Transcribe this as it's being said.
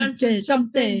Just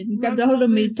something grabbed a hold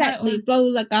of me tightly, flow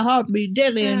like a heartbeat,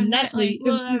 daily and nightly. If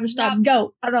you ever stop,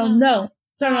 go, I don't know.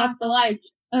 Turn off the lights,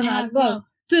 and I go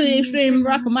to the extreme,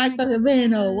 rock a mic like a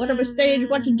Vano. Whatever stage,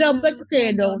 watch it jump like a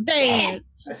candle.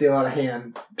 Dance. I see a lot of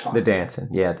hand talking. The dancing.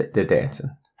 Yeah, the dancing.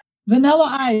 Vanilla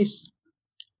Ice.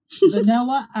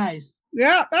 Vanilla Ice.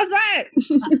 Yeah, that's right.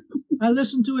 I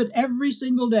listen to it every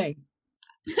single day.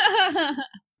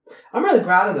 I'm really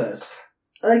proud of this.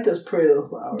 I like those pretty little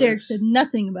flowers. Derek said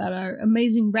nothing about our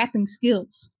amazing rapping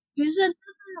skills. You said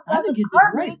I think you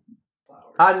did great.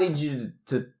 I need you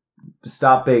to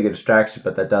stop being a distraction,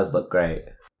 but that does look great.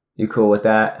 You cool with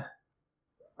that?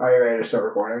 Are you ready to start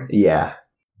recording? Yeah.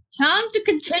 time to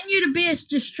continue to be a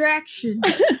distraction.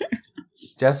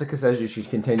 Jessica says you should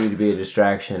continue to be a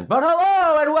distraction. But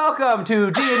hello and welcome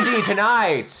to D&D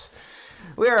Tonight!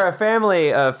 We are a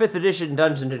family of 5th edition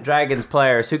Dungeons & Dragons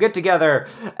players who get together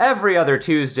every other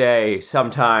Tuesday,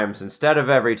 sometimes, instead of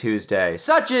every Tuesday.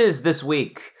 Such is this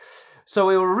week. So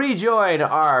we will rejoin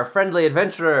our friendly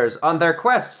adventurers on their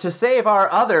quest to save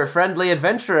our other friendly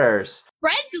adventurers.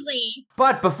 Friendly!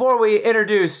 But before we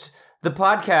introduce the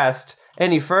podcast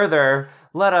any further,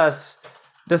 let us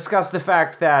discuss the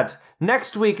fact that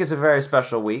next week is a very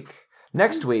special week.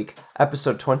 Next week,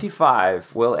 episode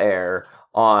 25 will air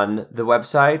on the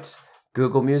website,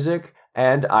 Google Music,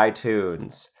 and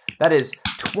iTunes. That is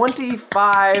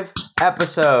 25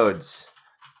 episodes.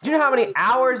 Do you know how many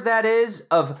hours that is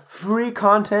of free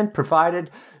content provided?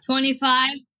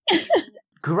 25.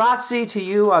 Grazie to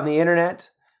you on the internet.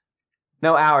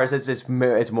 No hours, it's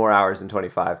more hours than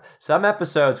 25. Some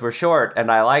episodes were short, and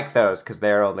I like those because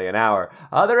they're only an hour.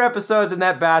 Other episodes in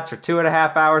that batch are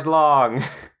 2.5 hours long.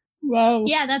 Wow.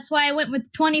 Yeah, that's why I went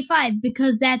with 25,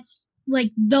 because that's,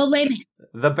 like, the limit.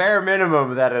 The bare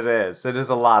minimum that it is. It is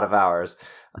a lot of hours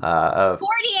of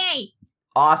 48!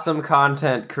 awesome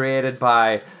content created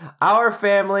by our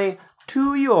family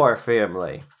to your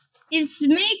family. Is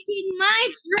making my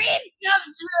dream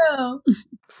come true!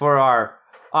 For our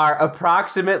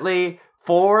approximately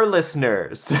 4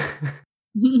 listeners.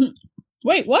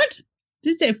 Wait, what? Did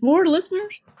you say 4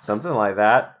 listeners? Something like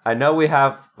that. I know we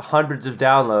have hundreds of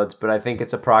downloads, but I think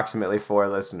it's approximately 4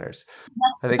 listeners.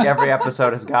 I think every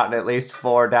episode has gotten at least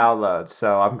 4 downloads,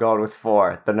 so I'm going with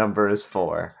 4. The number is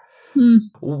 4.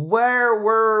 Where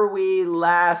were we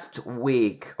last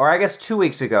week? Or I guess 2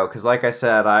 weeks ago, because like I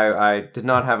said, I did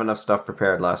not have enough stuff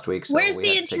prepared last week. So Where's we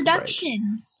the had to take a break.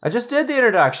 introductions? I just did the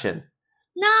introduction.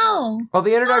 No! Oh,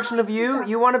 the introduction of you?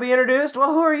 You want to be introduced?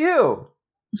 Well, who are you?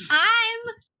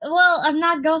 I'm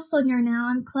not Ghostslinger now,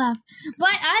 I'm Clef.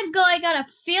 But I'm going on a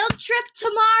field trip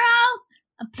tomorrow.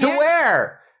 To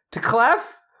where? To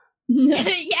Clef?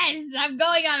 Yes, I'm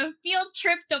going on a field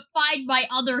trip to find my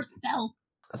other self.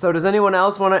 So does anyone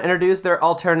else want to introduce their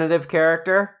alternative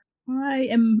character? I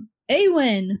am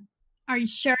Awen, Are you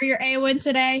sure you're Awen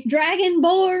today?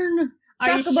 Dragonborn,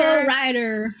 Are you Chocobo sure?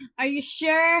 Rider. Are you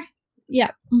sure?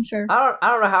 Yeah, I'm sure. I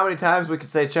don't know how many times we could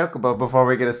say Chocobo before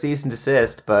we get a cease and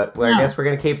desist, but I guess we're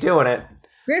going to keep doing it.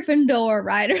 Gryffindor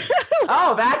Rider.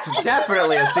 Oh, that's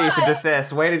definitely a cease and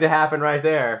desist waiting to happen right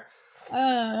there.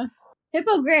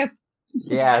 Hippogriff.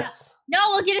 Yes. No,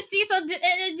 we'll get a cease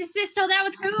and desist on that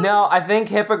one too. No, I think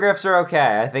hippogriffs are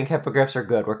okay. I think hippogriffs are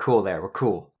good. We're cool there. We're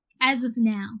cool. As of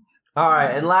now. All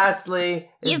right, and lastly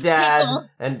is You Dad.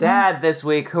 pickles. And Dad, this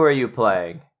week, who are you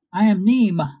playing? I am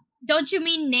Neem, Don't you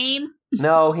mean name?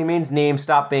 No, he means Neem.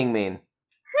 Stop being mean.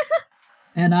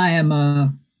 and I am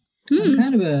I'm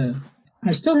kind of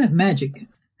I still have magic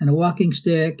and a walking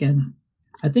stick, and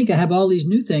I think I have all these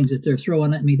new things that they're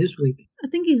throwing at me this week. I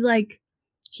think he's like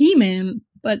He-Man,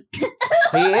 but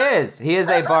He is. He is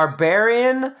a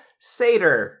barbarian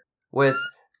satyr with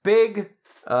big,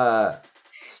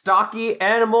 stocky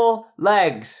animal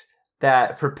legs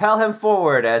that propel him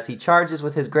forward as he charges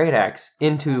with his great axe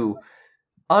into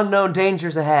unknown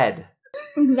dangers ahead.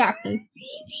 exactly.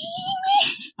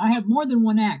 I have more than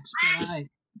one axe, but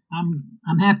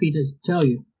I'm happy to tell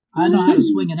you. I know how to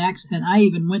swing an axe, and I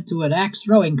even went to an axe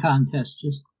throwing contest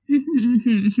just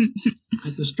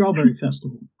at the Strawberry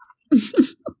Festival.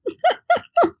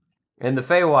 In the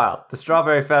Feywild, the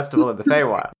Strawberry Festival in the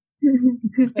Feywild.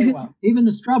 Hey, wow. Even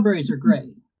the strawberries are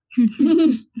gray.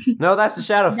 No, that's the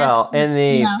Shadowfell. In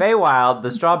the yeah. Feywild, the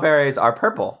strawberries are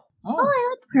purple. Oh, I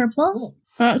like purple. Cool.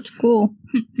 That's cool.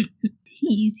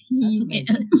 He's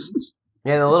He-Man.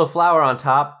 And the little flower on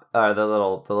top, the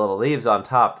little leaves on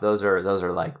top, those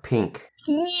are like pink.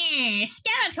 Yeah,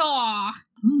 Skeletor.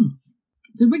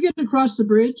 Did we get across the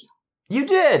bridge? You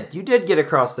did get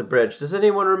across the bridge. Does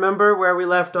anyone remember where we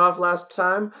left off last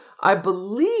time? I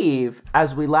believe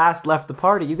as we last left the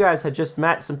party, you guys had just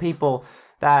met some people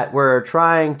that were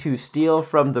trying to steal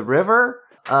from the river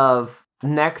of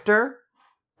nectar,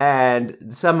 and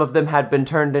some of them had been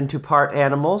turned into part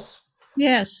animals.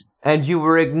 Yes. And you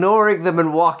were ignoring them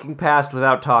and walking past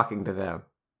without talking to them.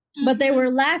 But they were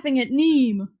laughing at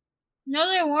Neem. No,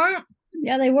 they weren't.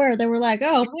 Yeah, they were. They were like,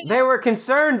 oh, They were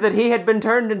concerned that he had been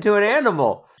turned into an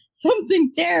animal.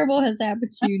 something terrible has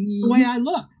happened to you, The way Neem. I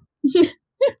look.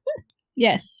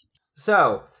 Yes.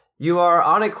 So, you are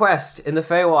on a quest in the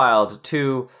Feywild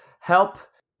to help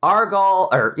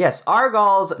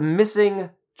Argal's missing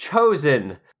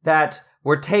chosen that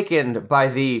were taken by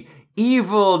the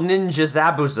evil ninja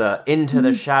Zabuza into the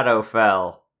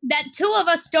Shadowfell. That two of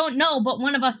us don't know, but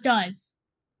one of us does.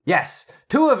 Yes,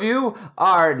 2 of you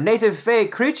are native Fey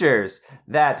creatures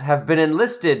that have been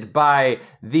enlisted by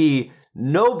the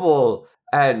noble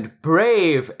and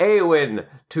brave Eowyn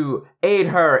to aid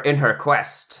her in her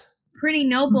quest. Pretty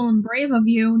noble and brave of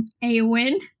you,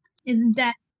 Eowyn. Isn't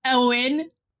that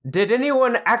Eowyn? Did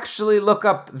anyone actually look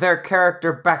up their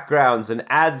character backgrounds and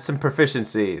add some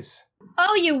proficiencies?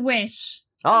 Oh, you wish.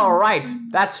 All right,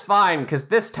 that's fine, because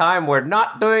this time we're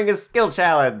not doing a skill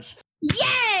challenge.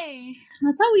 Yay!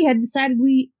 I thought we had decided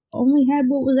we only had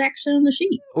what was actually on the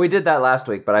sheet. We did that last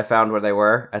week, but I found where they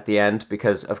were at the end,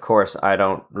 because, of course, I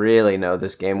don't really know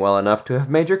this game well enough to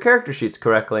have made your character sheets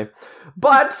correctly.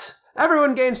 But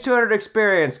everyone gains 200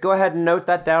 experience. Go ahead and note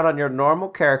that down on your normal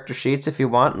character sheets if you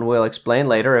want, and we'll explain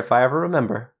later if I ever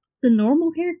remember. The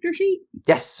normal character sheet?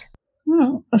 Yes.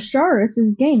 Oh, Asharis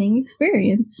is gaining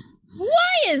experience.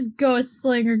 Why is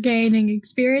Ghostslinger gaining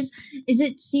experience? Is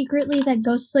it secretly that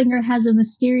Ghostslinger has a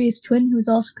mysterious twin who is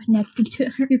also connected to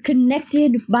her? You're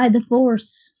connected by the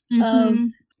force of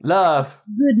Love.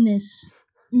 goodness.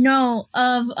 No,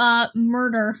 of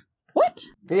murder. What?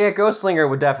 Yeah, Ghostslinger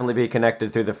would definitely be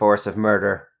connected through the force of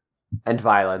murder and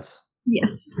violence.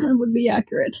 Yes, that would be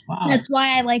accurate. Wow. That's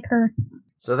why I like her.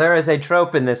 So there is a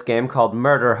trope in this game called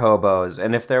murder hobos,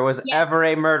 and if there was Yes. ever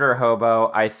a murder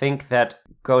hobo, I think that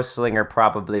Ghostslinger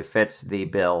probably fits the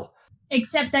bill.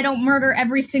 Except I don't murder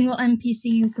every single NPC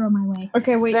you throw my way.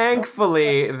 Okay, wait.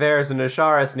 Thankfully, there's an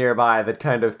Asharis nearby that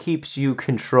kind of keeps you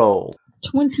controlled.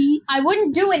 20. I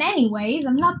wouldn't do it anyways.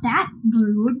 I'm not that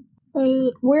rude.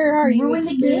 Where are you? Ruin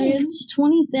the game. Experience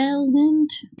 20,000.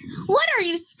 What are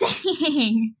you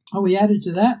saying? Oh, we added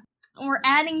to that? We're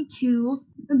adding to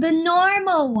the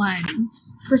normal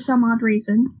ones for some odd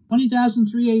reason.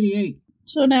 20,388.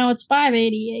 So now it's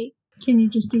 588. Can you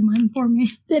just do mine for me?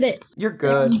 Did it. You're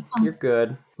good. You're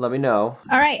good. Let me know.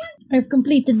 All right, I've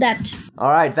completed that.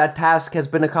 All right, that task has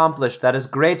been accomplished. That is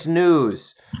great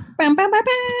news. Bam, bam, bam,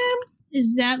 bam.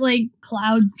 Is that like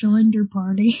Cloud joined your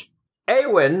party?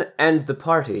 Eowyn and the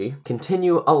party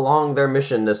continue along their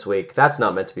mission this week. That's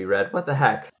not meant to be read. What the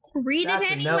heck? Read That's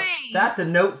it a note. anyway. That's a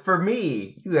note for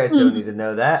me. You guys don't need to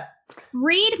know that.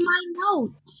 Read my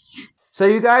notes. So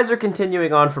you guys are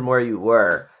continuing on from where you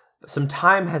were. Some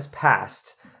time has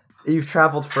passed. You've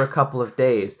traveled for a couple of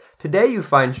days. Today you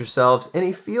find yourselves in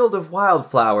a field of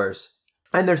wildflowers,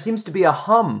 and there seems to be a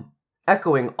hum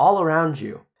echoing all around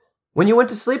you. When you went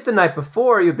to sleep the night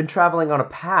before, you'd been traveling on a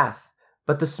path,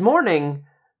 but this morning,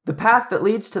 the path that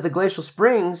leads to the glacial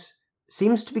springs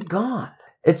seems to be gone.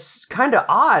 It's kind of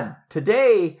odd.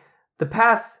 Today, the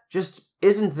path just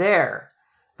isn't there.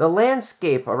 The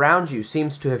landscape around you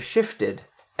seems to have shifted,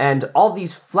 and all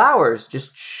these flowers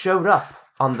just showed up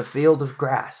on the field of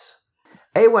grass.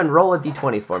 Eowyn, roll a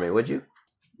d20 for me, would you?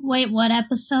 Wait, what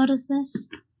episode is this?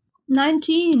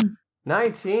 19.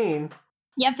 19?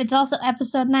 Yep, it's also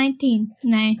episode 19.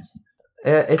 Nice.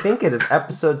 I think it is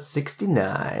episode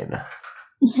 69.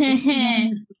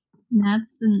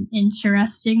 That's an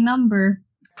interesting number.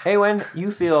 Eowyn,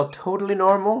 you feel totally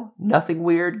normal, nothing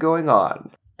weird going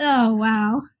on. Oh,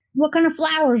 wow. What kind of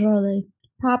flowers are they?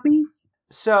 Poppies?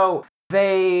 So,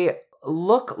 they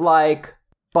look like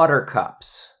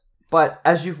buttercups. But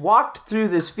as you've walked through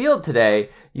this field today,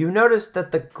 you've noticed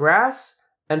that the grass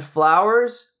and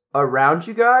flowers around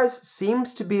you guys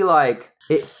seems to be like,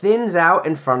 it thins out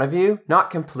in front of you,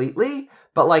 not completely,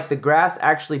 but like the grass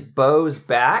actually bows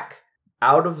back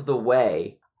out of the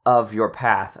way of your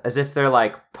path, as if they're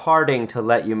like parting to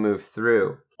let you move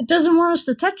through. It doesn't want us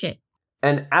to touch it.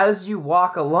 And as you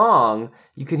walk along,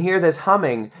 you can hear this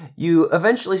humming. You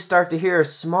eventually start to hear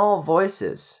small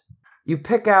voices. You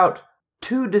pick out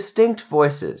 2 distinct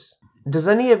voices. Does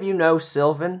any of you know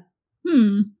Sylvan?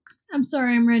 I'm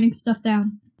sorry, I'm writing stuff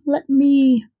down. Let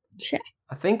me check.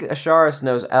 I think Asharis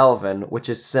knows Elven, which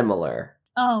is similar.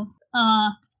 Oh,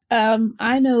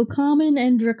 I know Common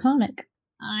and Draconic.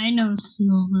 I know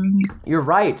Sylvan. You're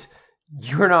right.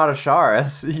 You're not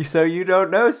Asharis, so you don't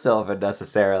know Sylvan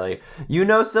necessarily. You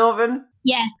know Sylvan?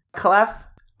 Yes. Clef?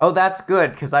 Oh, that's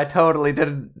good, because I totally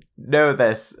didn't know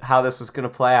how this was going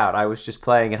to play out. I was just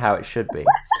playing it how it should be.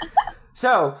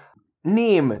 So,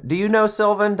 Neem, do you know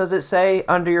Sylvan? Does it say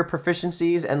under your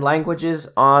proficiencies and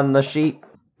languages on the sheet?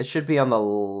 It should be on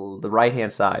the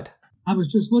right-hand side. I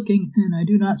was just looking, and I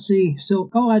do not see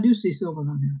I do see Sylvan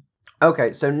on here.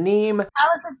 Okay, so Neem... How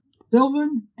is it?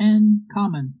 Sylvan and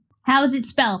Common. How is it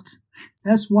spelt?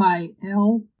 Sylven.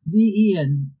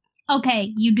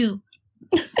 Okay, you do.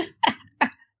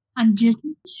 I'm just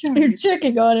sure. You're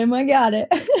checking on him. I got it.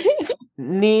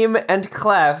 Neem and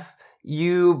Clef,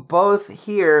 you both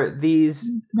hear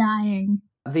He's dying.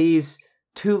 these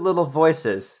two little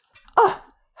voices. Ah,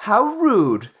 how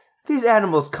rude! These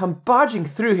animals come barging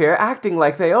through here acting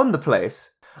like they own the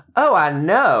place. Oh, I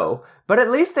know, but at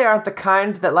least they aren't the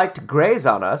kind that like to graze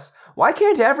on us. Why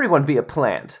can't everyone be a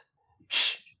plant?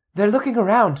 Shh! They're looking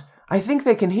around. I think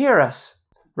they can hear us.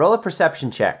 Roll a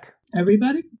perception check.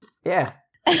 Everybody? Yeah.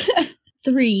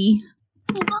 3.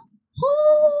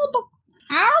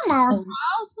 Almost.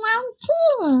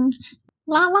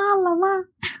 La la la la.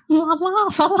 La la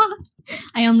la la.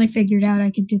 I only figured out I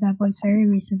could do that voice very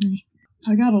recently.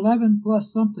 I got 11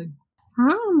 plus something.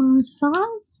 Almost.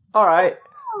 All right.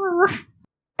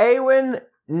 Awen,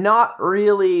 not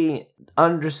really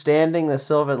understanding the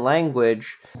Sylvan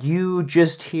language, you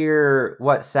just hear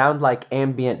what sound like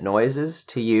ambient noises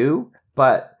to you.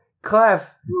 But,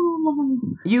 Clef,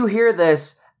 you hear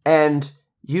this and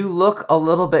you look a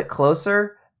little bit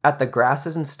closer at the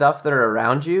grasses and stuff that are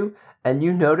around you, and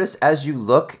you notice as you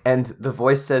look and the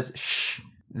voice says, shh,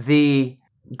 the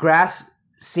grass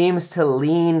seems to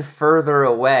lean further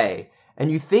away, and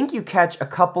you think you catch a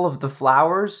couple of the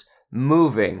flowers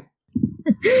moving.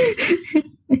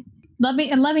 Let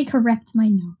me correct my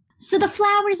note. So the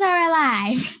flowers are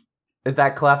alive. Is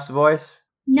that Clef's voice?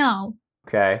 No.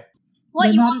 Okay. What,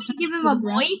 They're you not want me to give him a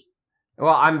voice?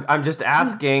 Well, I'm just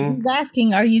asking. He's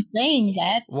asking, are you saying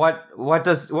that? What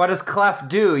does Clef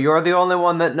do? You're the only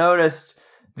one that noticed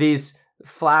these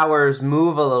flowers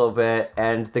move a little bit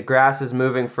and the grass is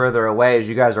moving further away as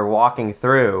you guys are walking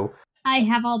through. I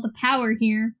have all the power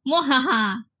here.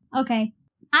 Mwahaha. Okay.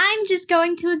 I'm just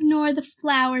going to ignore the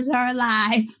flowers are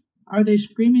alive. Are they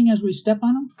screaming as we step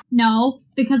on them? No,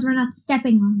 because we're not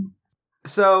stepping on them.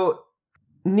 So,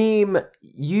 Neem,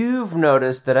 you've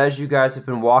noticed that as you guys have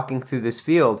been walking through this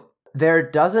field, there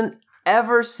doesn't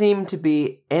ever seem to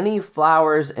be any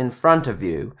flowers in front of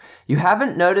you. You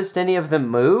haven't noticed any of them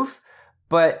move,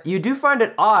 but you do find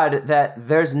it odd that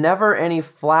there's never any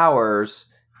flowers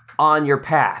on your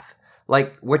path.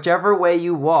 Like, whichever way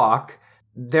you walk,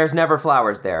 there's never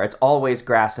flowers there. It's always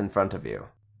grass in front of you.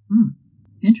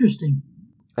 Interesting.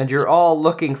 And you're all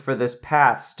looking for this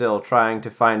path still, trying to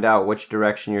find out which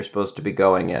direction you're supposed to be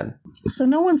going in. So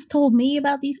no one's told me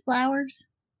about these flowers?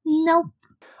 Nope.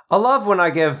 I love when I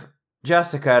give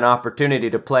Jessica an opportunity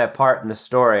to play a part in the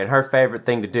story, and her favorite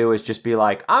thing to do is just be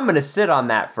like, I'm going to sit on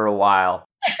that for a while.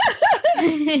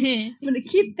 I'm going to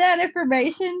keep that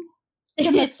information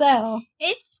to myself.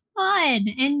 It's fun.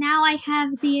 And now I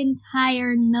have the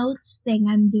entire notes thing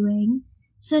I'm doing.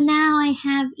 So now I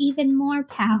have even more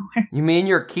power. You mean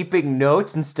you're keeping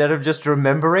notes instead of just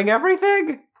remembering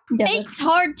everything? Yeah, It's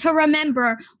hard to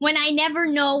remember when I never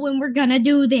know when we're gonna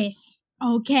do this.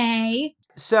 Okay?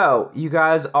 So, you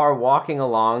guys are walking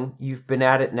along. You've been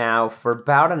at it now for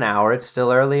about an hour. It's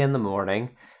still early in the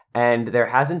morning. And there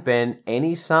hasn't been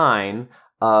any sign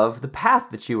of the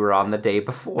path that you were on the day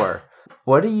before.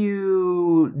 What are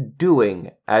you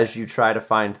doing as you try to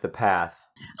find the path?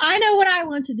 I know what I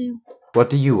want to do. What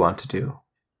do you want to do?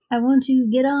 I want to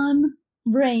get on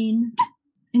Rain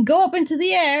and go up into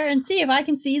the air and see if I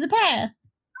can see the path.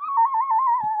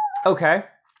 Okay.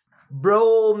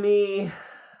 Roll me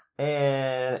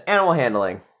an animal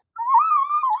handling.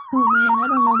 Oh man, I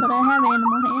don't know that I have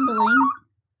animal handling.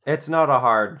 It's not a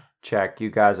hard check. You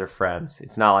guys are friends.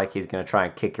 It's not like he's going to try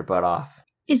and kick your butt off.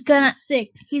 He's gonna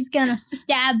 6. he's gonna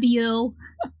stab you.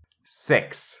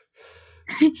 6.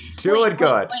 Doing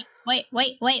good. Wait.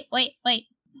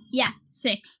 Yeah,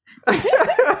 6.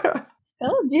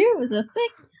 Oh dear, it was a 6.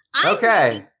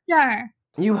 Okay. Sure.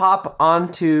 You hop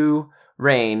onto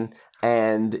Rain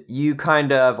and you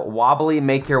kind of wobbly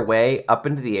make your way up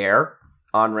into the air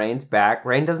on Rain's back.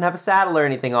 Rain doesn't have a saddle or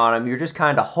anything on him. You're just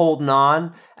kind of holding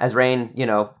on as Rain,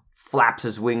 flaps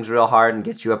his wings real hard and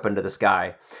gets you up into the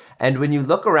sky. And when you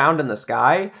look around in the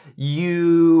sky,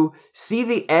 you see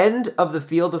the end of the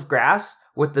field of grass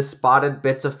with the spotted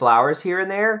bits of flowers here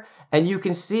and there. And you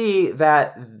can see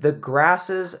that the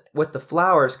grasses with the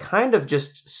flowers kind of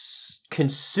just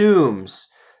consumes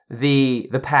the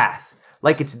path.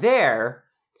 Like it's there,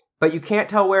 but you can't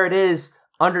tell where it is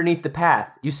underneath the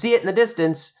path. You see it in the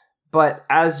distance, but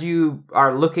as you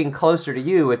are looking closer to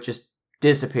you, it just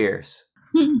disappears.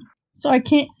 So I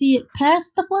can't see it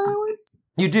past the flowers?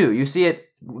 You do. You see it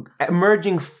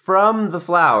emerging from the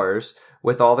flowers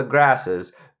with all the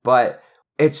grasses, but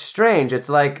it's strange. It's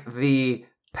like the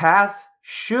path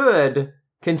should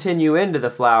continue into the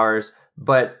flowers,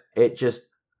 but it just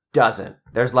doesn't.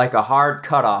 There's like a hard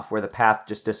cutoff where the path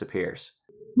just disappears.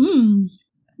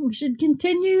 We should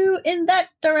continue in that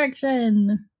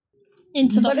direction.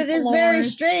 But it is very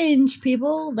strange,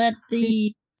 people, that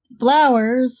the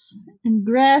flowers and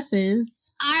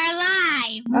grasses are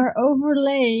alive. Are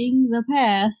overlaying the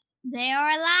path. They are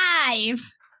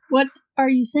alive. What are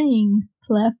you saying,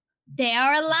 Clef? They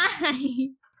are alive.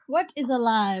 What is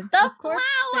alive? The flowers!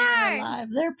 They're alive.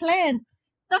 They're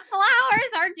plants. The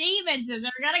flowers are demons and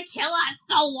they're gonna kill us,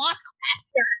 so walk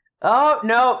faster. Oh,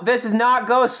 no, this is not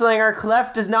Ghostslinger.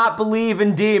 Clef does not believe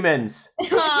in demons.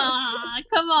 Aw,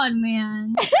 come on,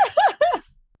 man.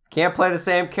 Can't play the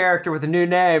same character with a new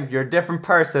name. You're a different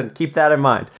person. Keep that in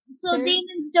mind. So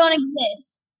demons don't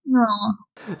exist. No.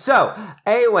 So,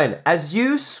 Awen, as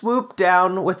you swoop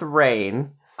down with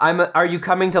Rain, are you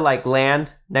coming to, like,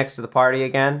 land next to the party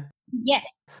again?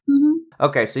 Yes. Mm-hmm.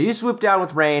 Okay, so you swoop down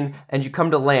with Rain, and you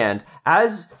come to land.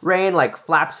 As Rain, like,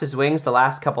 flaps his wings the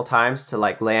last couple times to,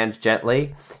 like, land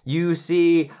gently, you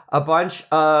see a bunch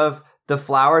of the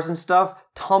flowers and stuff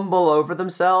tumble over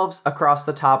themselves across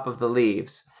the top of the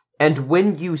leaves. And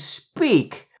when you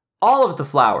speak, all of the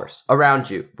flowers around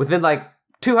you, within, like,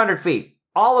 200 feet,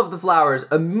 all of the flowers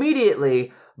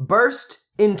immediately burst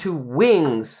into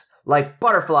wings like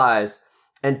butterflies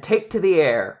and take to the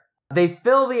air. They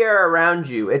fill the air around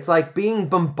you. It's like being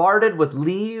bombarded with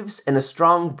leaves and a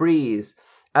strong breeze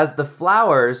as the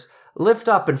flowers lift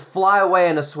up and fly away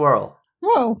in a swirl.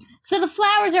 Whoa, so the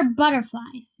flowers are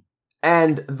butterflies.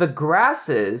 And the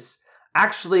grasses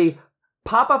actually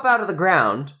pop up out of the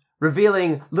ground,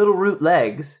 revealing little root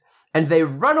legs, and they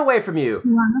run away from you.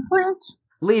 You want a plant?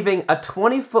 Leaving a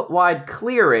 20-foot wide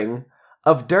clearing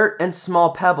of dirt and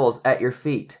small pebbles at your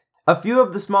feet. A few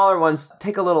of the smaller ones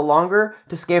take a little longer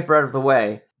to scamper out of the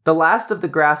way. The last of the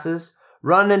grasses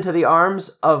run into the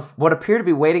arms of what appear to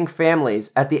be waiting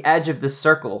families at the edge of this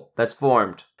circle that's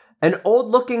formed. An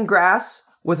old-looking grass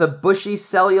with bushy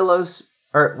cellulose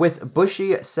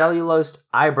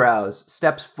eyebrows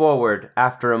steps forward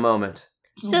after a moment.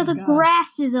 So the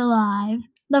grass is alive.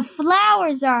 The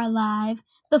flowers are alive.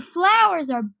 The flowers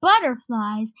are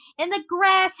butterflies, and the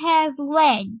grass has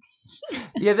legs.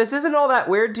 Yeah, this isn't all that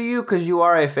weird to you because you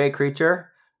are a fey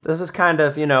creature. This is kind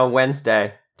of,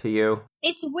 Wednesday to you.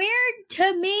 It's weird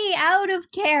to me, out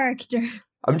of character.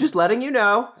 I'm just letting you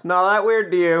know. It's not that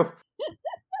weird to you.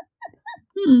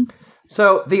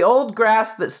 So the old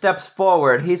grass that steps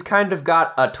forward, he's kind of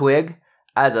got a twig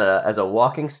as a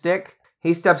walking stick.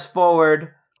 He steps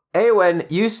forward. Awen,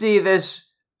 you see this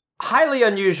highly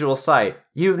unusual sight.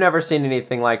 You've never seen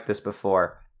anything like this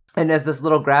before. And as this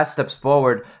little grass steps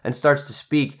forward and starts to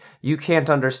speak, you can't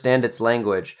understand its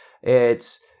language.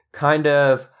 It's kind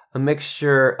of a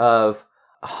mixture of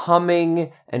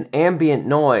humming and ambient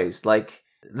noise, like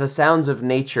the sounds of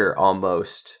nature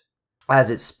almost, as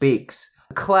it speaks.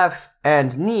 Clef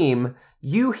and Neem,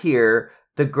 you hear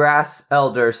the grass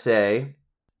elder say,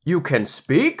 "You can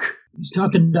speak?" He's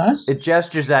talking to us? It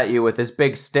gestures at you with his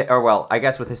big stick,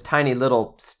 with his tiny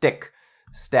little stick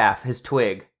staff, his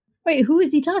twig. Wait, who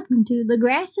is he talking to? The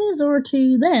grasses or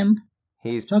to them?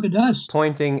 He's talking to us.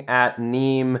 Pointing at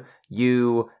Neem,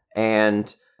 you,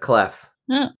 and Clef.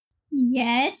 Oh.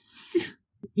 Yes.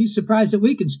 He's surprised that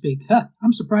we can speak. Huh,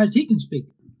 I'm surprised he can speak.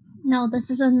 No, this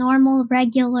is a normal,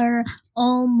 regular,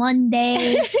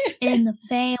 Monday in the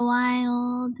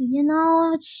Feywild.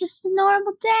 It's just a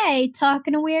normal day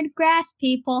talking to weird grass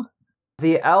people.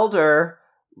 The elder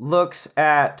looks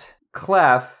at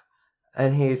Clef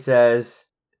and he says,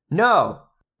 "No,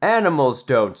 animals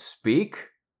don't speak.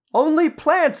 Only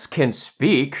plants can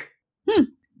speak." Did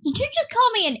you just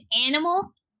call me an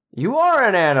animal? You are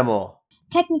an animal.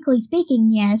 Technically speaking,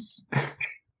 yes.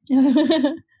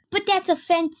 But that's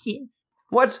offensive.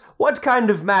 What kind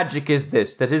of magic is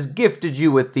this that has gifted you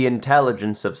with the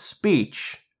intelligence of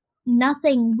speech?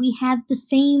 Nothing. We have the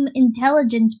same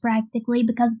intelligence practically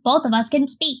because both of us can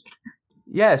speak.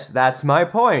 Yes, that's my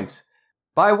point.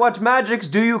 By what magics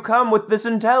do you come with this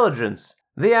intelligence?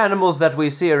 The animals that we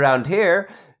see around here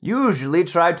usually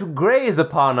try to graze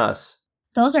upon us.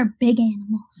 Those are big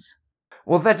animals.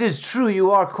 Well, that is true.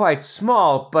 You are quite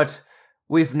small, but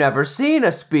we've never seen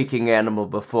a speaking animal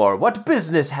before. What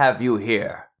business have you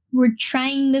here? We're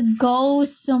trying to go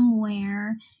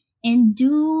somewhere, and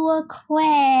do a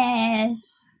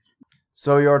quest.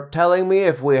 So you're telling me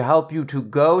if we help you to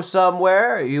go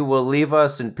somewhere, you will leave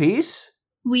us in peace?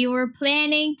 We were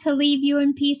planning to leave you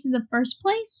in peace in the first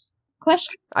place?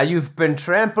 Question? You've been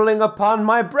trampling upon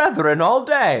my brethren all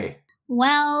day.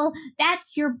 Well,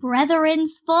 that's your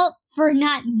brethren's fault for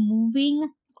not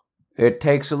moving. It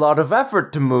takes a lot of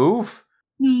effort to move.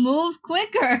 Move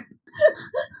quicker.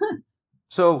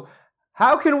 So,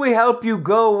 how can we help you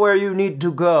go where you need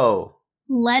to go?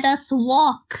 Let us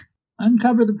walk.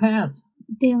 Uncover the path.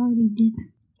 They already did.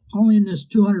 Only in this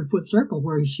 200-foot circle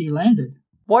where she landed.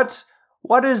 What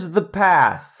is the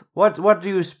path? What do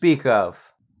you speak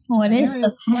of? What is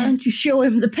the Why don't you show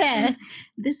him the path?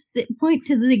 Point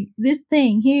to this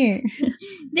thing here.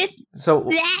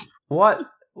 That.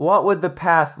 What would the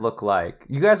path look like?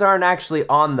 You guys aren't actually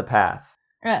on the path.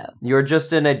 Oh. You're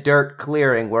just in a dirt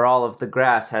clearing where all of the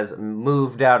grass has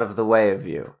moved out of the way of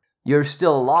you. You're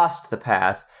still lost the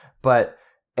path, but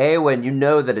Awen, you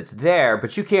know that it's there,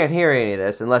 but you can't hear any of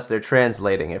this unless they're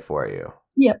translating it for you.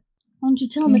 Yep. Why don't you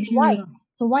tell him it's white?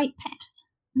 It's a white path.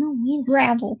 No, wait a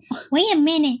Gravel. second. Wait a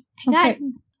minute.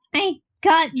 I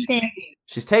got this.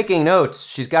 She's taking notes.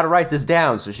 She's got to write this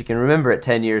down so she can remember it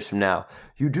 10 years from now.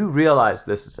 You do realize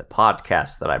this is a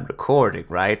podcast that I'm recording,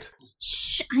 right?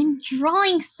 Shh, I'm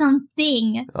drawing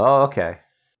something. Oh, okay.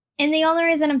 And the only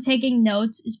reason I'm taking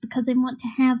notes is because I want to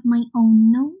have my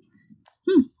own notes.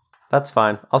 That's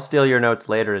fine. I'll steal your notes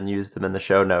later and use them in the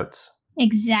show notes.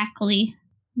 Exactly.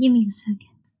 Give me a second.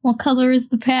 What color is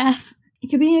the path? It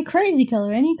could be a crazy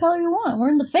color, any color you want. We're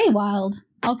in the Feywild.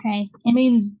 Okay. I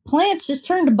mean, plants just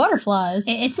turn to butterflies.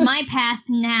 It's my path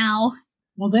now.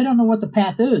 Well, they don't know what the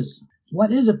path is.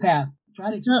 What is a path?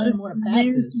 Try to explain what a path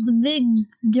There's is. the big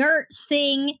dirt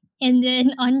thing, and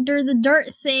then under the dirt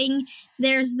thing,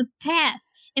 there's the path.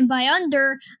 And by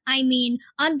under, I mean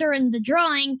under in the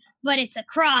drawing, but it's a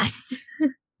cross.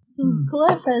 So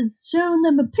Clef has shown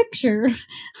them a picture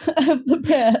of the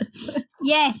path.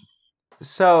 Yes.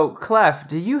 So, Clef,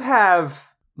 do you have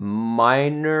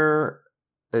minor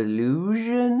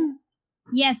illusion?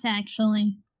 Yes,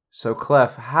 actually. So,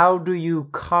 Clef, how do you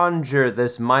conjure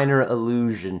this minor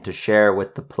illusion to share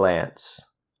with the plants?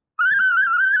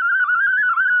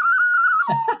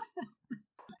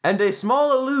 And a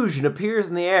small illusion appears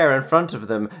in the air in front of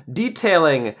them,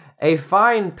 detailing a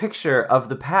fine picture of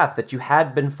the path that you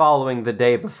had been following the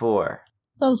day before.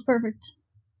 That was perfect.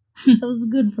 That was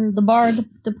good for the bard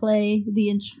to play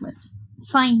the instrument.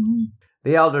 Finally.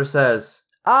 The elder says,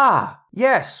 "Ah,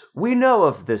 yes, we know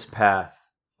of this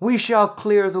path. We shall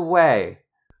clear the way."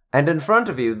 And in front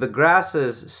of you, the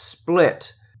grasses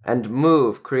split and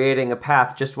move, creating a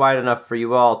path just wide enough for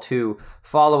you all to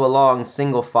follow along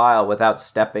single file without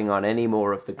stepping on any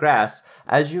more of the grass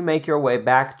as you make your way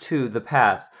back to the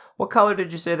path. What color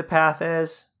did you say the path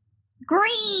is?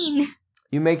 Green!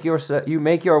 You make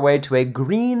your way to a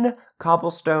green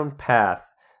cobblestone path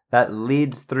that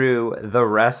leads through the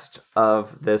rest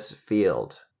of this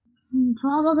field.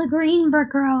 Follow the green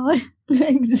brick road.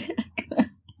 Exactly.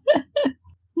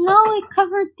 No, it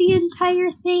covered the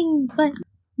entire thing, but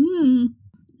I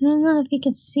don't know if you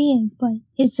can see it, but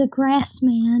it's a grass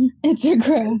man. It's a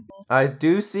grass. I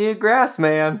do see a grass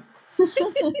man.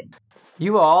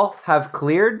 You all have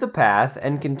cleared the path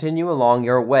and continue along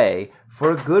your way for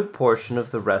a good portion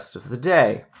of the rest of the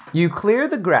day. You clear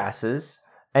the grasses,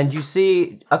 and you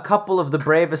see a couple of the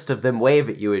bravest of them wave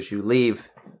at you as you leave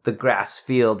the grass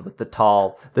field with the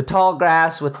tall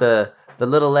grass with the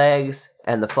little legs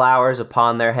and the flowers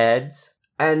upon their heads.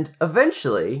 And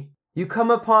eventually, you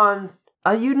come upon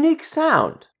a unique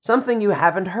sound, something you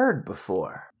haven't heard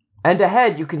before. And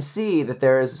ahead, you can see that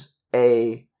there is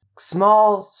a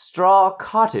small straw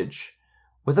cottage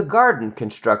with a garden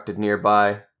constructed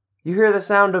nearby. You hear the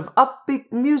sound of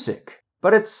upbeat music,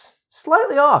 but it's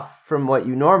slightly off from what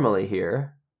you normally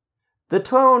hear. The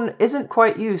tone isn't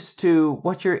quite used to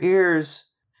what your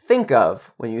ears think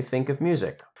of when you think of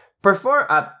music.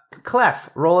 Clef,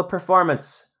 roll a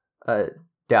performance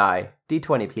die.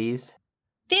 D20, please.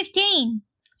 15.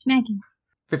 Smacking.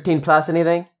 15 plus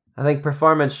anything? I think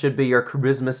performance should be your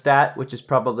charisma stat, which is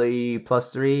probably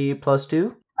 +3,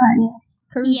 +2. Yes.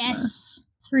 Yes.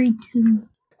 3, 2.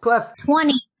 Clef,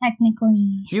 20,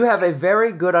 technically. you have a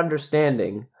very good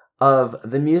understanding of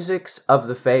the musics of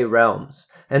the Fey realms,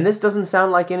 and this doesn't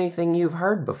sound like anything you've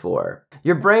heard before.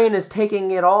 Your brain is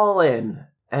taking it all in,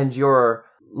 and you're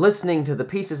listening to the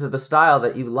pieces of the style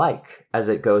that you like as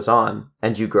it goes on,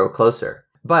 and you grow closer.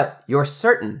 But you're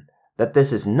certain that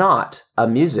this is not a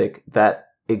music that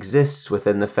exists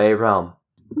within the Fey realm.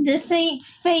 This ain't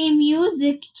Fey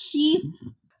music, Chief.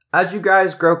 As you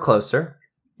guys grow closer,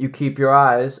 You keep your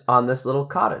eyes on this little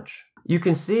cottage. You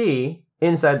can see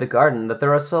inside the garden that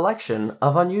there are a selection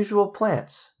of unusual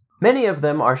plants. Many of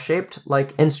them are shaped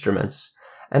like instruments,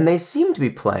 and they seem to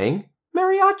be playing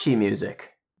mariachi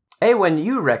music. Awen,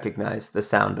 you recognize the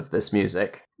sound of this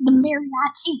music. The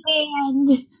mariachi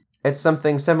band. It's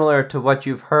something similar to what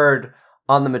you've heard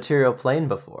on the material plane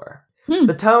before.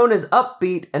 The tone is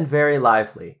upbeat and very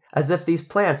lively, as if these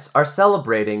plants are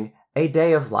celebrating a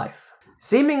day of life.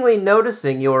 Seemingly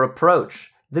noticing your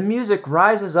approach, the music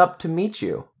rises up to meet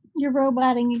you. You're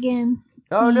roboting again.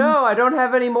 Oh no, I don't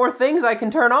have any more things I can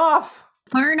turn off.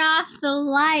 Turn off the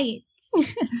lights.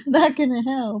 It's not gonna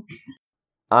help.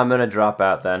 I'm gonna drop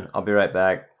out then. I'll be right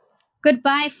back.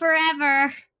 Goodbye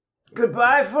forever.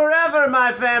 Goodbye forever,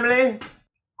 my family.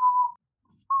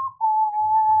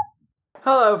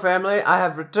 Hello, family. I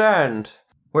have returned.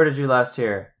 Where did you last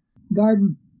hear?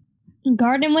 Garden.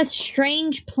 Garden with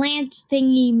strange plants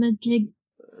thingy-majig.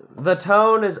 The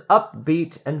tone is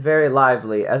upbeat and very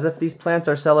lively, as if these plants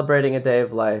are celebrating a day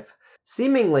of life.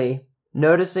 Seemingly,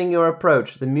 noticing your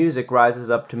approach, the music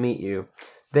rises up to meet you.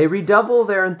 They redouble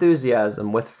their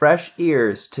enthusiasm with fresh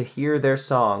ears to hear their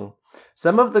song.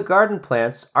 Some of the garden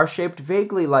plants are shaped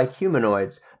vaguely like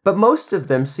humanoids, but most of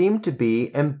them seem to be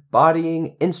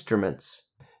embodying instruments.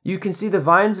 You can see the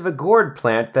vines of a gourd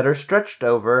plant that are stretched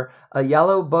over a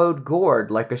yellow-bowed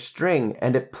gourd like a string,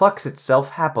 and it plucks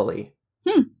itself happily.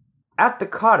 At the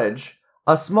cottage,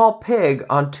 a small pig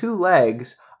on 2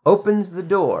 legs opens the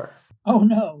door, Oh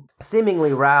no.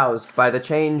 seemingly roused by the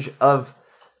change of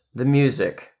the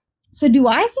music. So do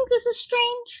I think this is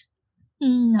strange?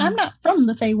 No. I'm not from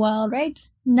the Feywild, right?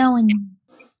 No one.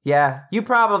 Yeah, you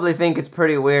probably think it's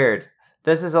pretty weird.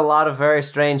 This is a lot of very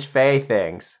strange fae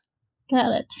things.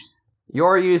 Got it.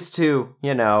 You're used to,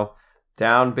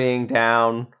 down being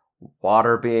down,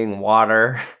 water being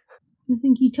water. I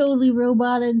think he totally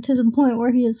roboted to the point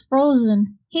where he is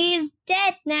frozen. He's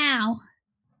dead now.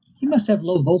 You must have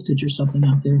low voltage or something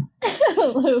out there.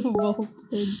 Low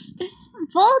voltage.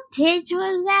 Voltage? What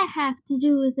does that have to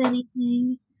do with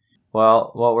anything?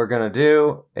 Well, what we're going to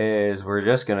do is we're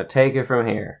just going to take it from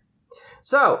here.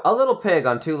 So, a little pig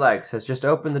on 2 legs has just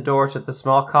opened the door to the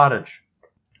small cottage.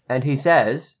 And he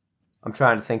says, I'm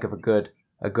trying to think of a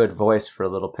good voice for a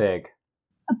little pig.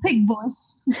 A pig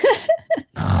voice.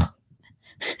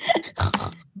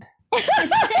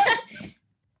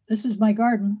 This is my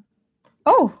garden.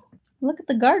 Oh, look at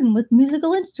the garden with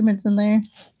musical instruments in there.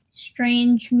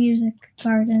 Strange music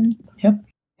garden.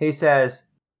 He says,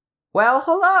 well,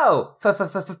 hello,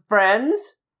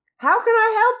 friends. How can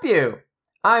I help you?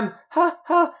 I'm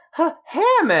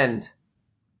Hammond.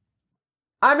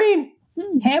 I mean,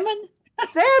 Hammond?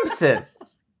 Samson.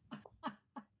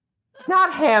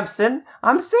 Not Hampson.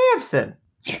 I'm Samson.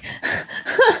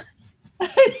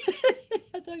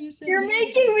 I thought you said You're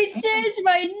making me change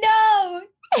my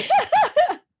notes.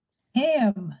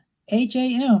 Ham.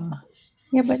 Ham.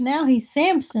 Yeah, but now he's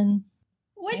Samson.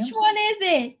 Which Samson? one is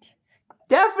it?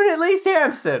 Definitely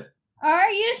Samson. Are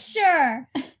you sure?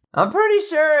 I'm pretty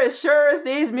sure as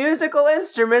these musical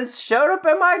instruments showed up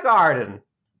in my garden.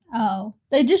 Oh.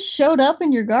 They just showed up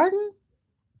in your garden?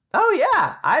 Oh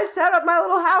yeah, I set up my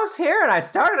little house here and I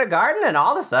started a garden and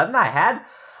all of a sudden I had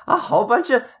a whole bunch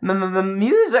of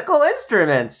musical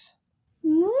instruments.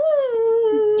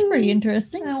 It's pretty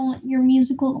interesting. I want your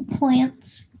musical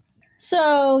plants.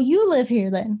 So, you live here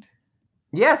then?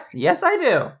 Yes I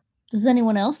do. Does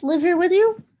anyone else live here with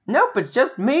you? Nope, it's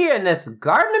just me and this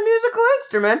garden of musical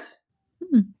instruments.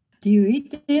 Do you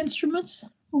eat the instruments?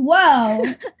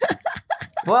 Whoa.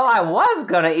 Well, I was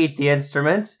gonna eat the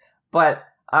instruments, but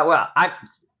when I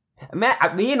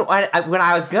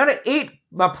was gonna eat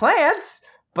my plants,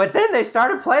 but then they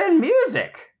started playing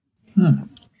music.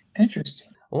 Interesting.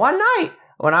 One night,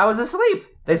 when I was asleep,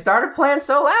 they started playing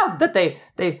so loud that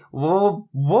they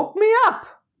woke me up.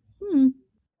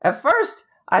 At first,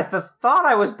 I thought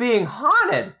I was being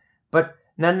haunted, but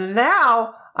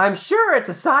now I'm sure it's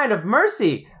a sign of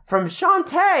mercy from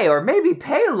Shantae or maybe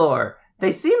Paylor.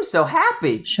 They seem so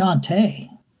happy. Shantae.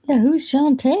 Yeah, who's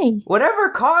Shantae? Whatever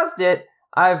caused it,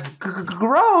 I've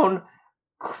grown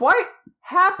quite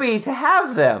happy to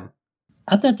have them.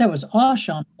 I thought that was all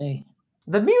Shantae.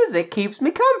 The music keeps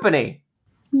me company.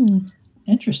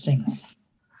 Interesting.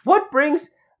 What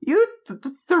brings you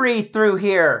 3 through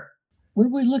here?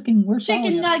 We're looking. We're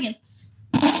Chicken following- nuggets.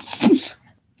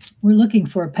 We're looking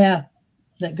for a path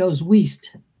that goes west.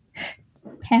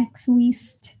 Pax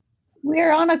West.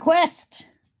 We're on a quest.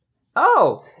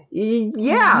 Oh,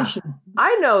 yeah, Mission.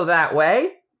 I know that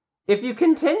way. If you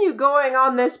continue going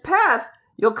on this path,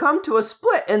 you'll come to a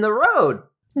split in the road.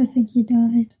 I think he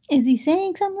died. Is he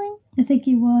saying something? I think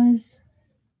he was.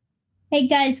 Hey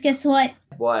guys, guess what?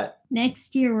 What?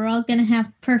 Next year we're all gonna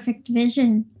have perfect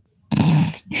vision.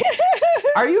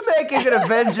 Are you making an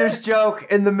Avengers joke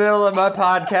in the middle of my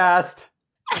podcast?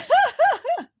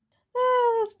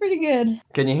 That's pretty good.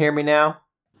 Can you hear me now?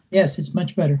 Yes, it's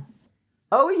much better.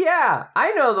 Oh yeah,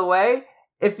 I know the way.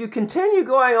 If you continue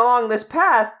going along this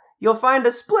path, you'll find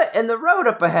a split in the road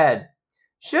up ahead.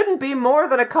 Shouldn't be more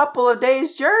than a couple of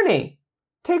days' journey.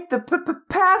 Take the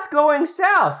path going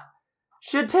south.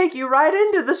 Should take you right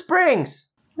into the springs.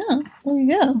 Oh, there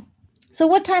you go. So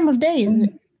what time of day is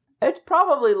it? It's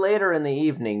probably later in the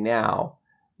evening now.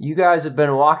 You guys have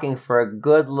been walking for a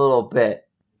good little bit.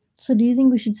 So do you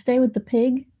think we should stay with the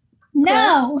pig?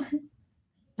 No!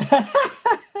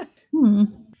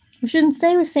 We shouldn't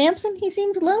stay with Samson? He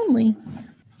seems lonely.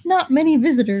 Not many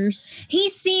visitors. He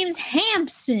seems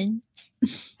Hampson.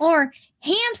 Or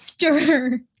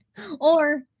hamster.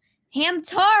 Or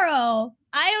Hamtaro.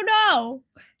 I don't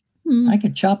know. I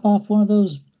could chop off one of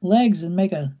those legs and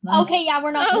make a nice, Okay, yeah,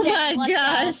 we're not Oh staying. my Let's go.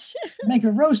 gosh. make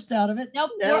a roast out of it.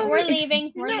 Nope, No, we're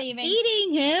leaving. You're We're not leaving.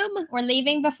 eating him. We're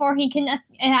leaving before he can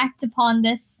act upon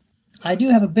this. I do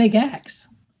have a big axe.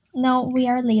 No, we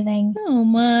are leaving. Oh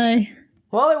my.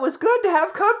 Well, it was good to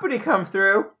have company come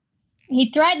through. He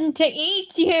threatened to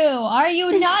eat you. Are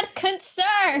you not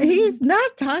concerned? He's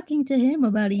not talking to him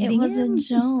about eating It was him. a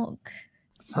joke.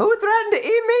 Who threatened to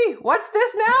eat me? What's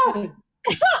this now?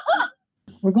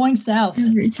 We're going south.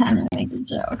 Every time I make a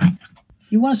joke.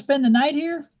 You want to spend the night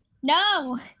here?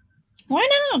 No, Why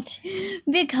not?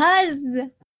 because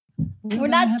we're gonna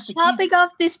not have to chopping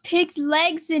off this pig's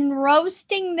legs and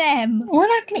roasting them. We're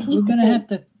not going to eat We're gonna the have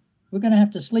to. We're gonna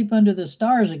have to sleep under the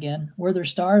stars again. Were there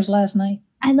stars last night?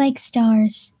 I like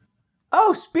stars.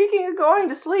 Oh, speaking of going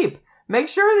to sleep, make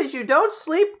sure that you don't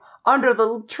sleep under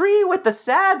the tree with the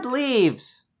sad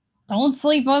leaves. Don't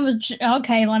sleep on the.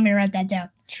 Okay, let me write that down.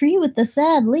 tree with the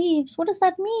sad leaves. What does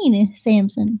that mean,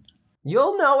 Samson?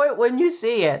 You'll know it when you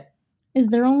see it. Is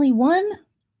there only one?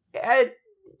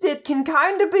 It can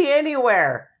kind of be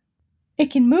anywhere.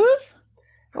 It can move?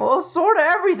 Well, sort of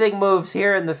everything moves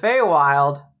here in the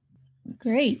Feywild.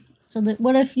 Great. So that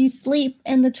what if you sleep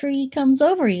and the tree comes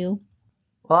over you?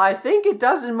 Well, I think it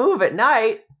doesn't move at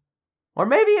night. Or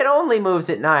maybe it only moves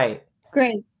at night.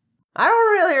 Great. I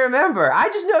don't really remember. I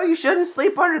just know you shouldn't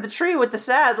sleep under the tree with the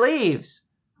sad leaves.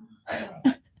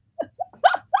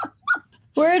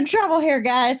 We're in trouble here,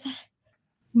 guys. I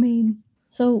mean,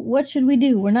 so what should we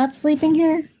do? We're not sleeping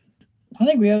here? I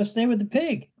think we ought to stay with the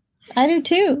pig. I do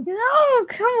too. No,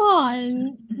 come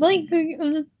on. Like,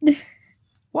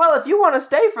 Well, if you want to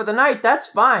stay for the night, that's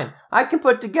fine. I can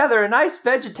put together a nice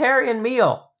vegetarian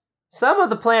meal. Some of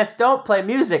the plants don't play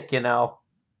music, you know.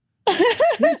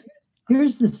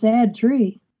 Here's the sad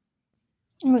tree.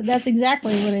 Oh, that's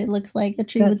exactly what it looks like. A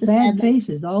tree Got with the sad sad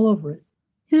faces all over it.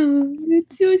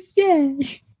 it's so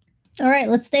sad. All right,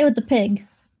 let's stay with the pig.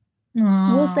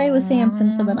 We'll stay with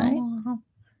Samson for the night.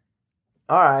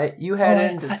 All right, you head All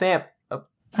right, into Sam.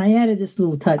 I added this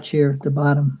little touch here at the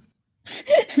bottom.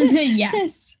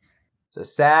 Yes. It's a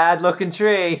sad-looking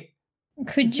tree.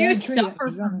 Could It's you sad tree. suffer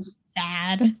You from gotta-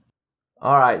 sad?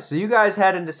 All right, so you guys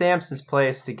head into Samson's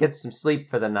place to get some sleep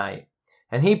for the night.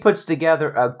 And he puts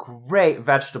together a great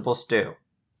vegetable stew.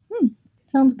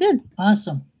 Sounds good.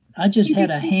 Awesome. I just had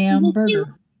a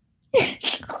hamburger.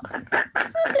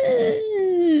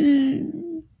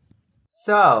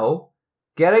 So,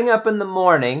 getting up in the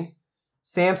morning,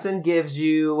 Samson gives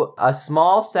you a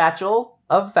small satchel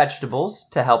of vegetables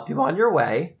to help you on your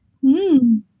way.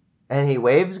 And he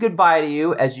waves goodbye to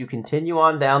you as you continue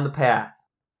on down the path.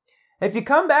 If you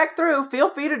come back through, feel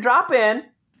free to drop in.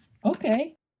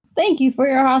 Okay. Thank you for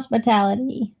your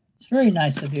hospitality. It's very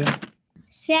nice of you.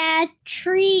 Sad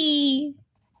tree.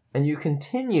 And you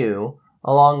continue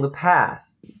along the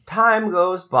path. Time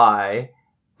goes by,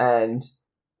 and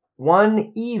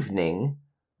one evening,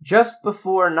 just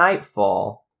before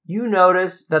nightfall, you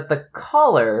notice that the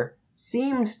color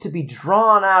seems to be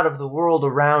drawn out of the world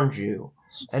around you,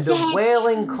 and a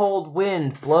wailing cold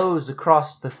wind blows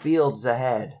across the fields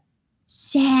ahead.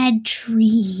 Sad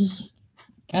tree.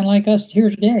 Kind of like us here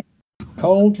today.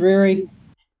 Cold, dreary.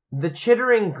 The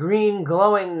chittering green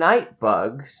glowing night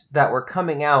bugs that were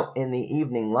coming out in the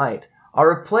evening light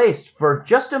are replaced for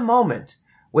just a moment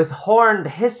with horned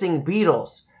hissing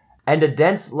beetles, and a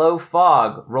dense low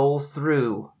fog rolls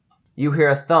through. You hear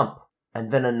a thump, and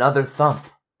then another thump.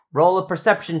 Roll a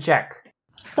perception check.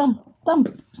 Thump,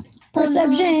 thump.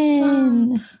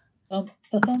 Perception. Thump,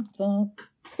 thump, thump.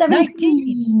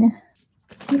 17.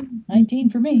 19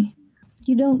 for me.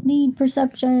 You don't need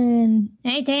perception.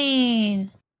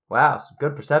 18. Wow, some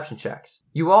good perception checks.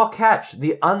 You all catch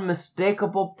the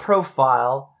unmistakable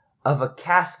profile of a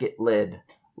casket lid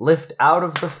lift out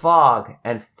of the fog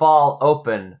and fall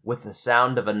open with the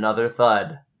sound of another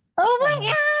thud. Oh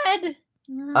my god!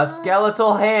 A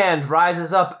skeletal hand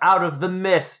rises up out of the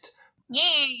mist,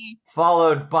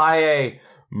 followed by a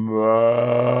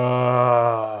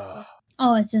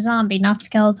Oh, it's a zombie, not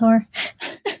Skeletor.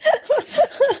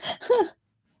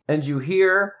 and you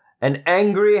hear an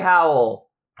angry howl,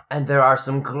 and there are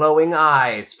some glowing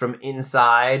eyes from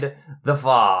inside the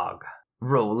fog.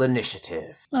 Roll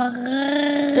initiative. Our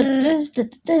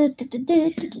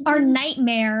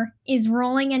nightmare is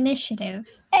rolling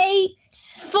initiative. 8.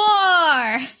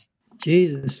 4.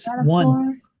 Jesus.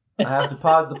 1. I have to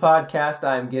pause the podcast.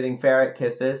 I am getting ferret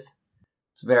kisses.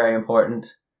 It's very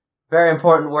important. Very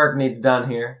important work needs done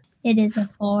here. It is a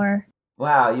 4.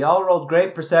 Wow, y'all rolled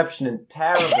great perception and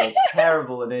terrible,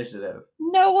 terrible initiative.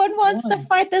 No one wants to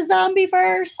fight the zombie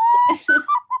first.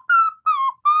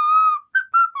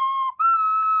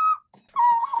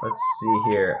 Let's see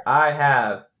here. I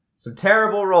have some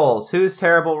terrible rolls. Whose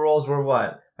terrible rolls were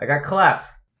what? I got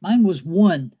Clef. Mine was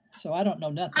 1, so I don't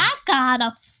know nothing. I got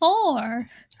a 4.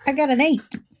 I got an 8.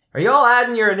 Are y'all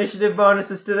adding your initiative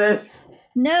bonuses to this?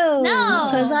 No, No,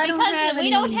 because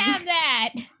we don't have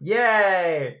that.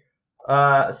 Yay!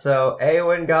 So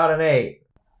Awen got an 8.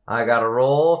 I got a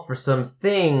roll for some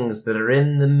things that are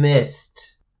in the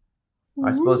mist. Or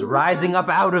I suppose rising up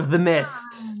out of the mist.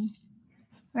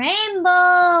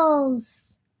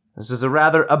 Rainbows. This is a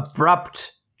rather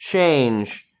abrupt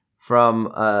change from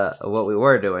what we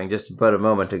were doing just about a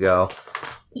moment ago.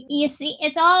 You see,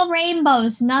 it's all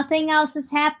rainbows. Nothing else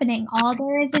is happening. All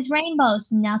there is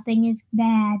rainbows. Nothing is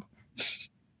bad.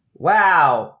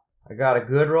 Wow! I got a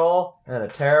good roll, and a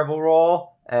terrible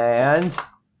roll, and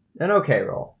an okay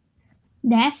roll.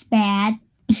 That's bad.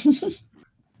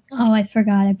 Oh, I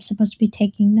forgot. I'm supposed to be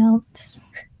taking notes.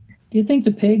 Do you think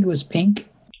the pig was pink?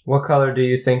 What color do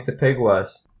you think the pig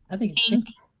was? I think it's pink.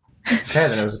 Okay,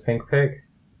 then it was a pink pig.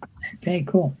 Okay,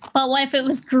 cool. But what if it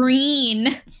was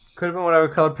green? Could have been whatever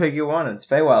color pig you wanted. It's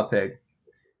Feywild pig.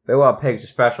 Feywild pigs are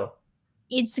special.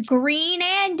 It's green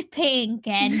and pink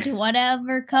and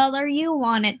whatever color you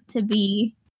want it to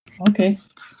be. Okay.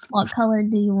 What color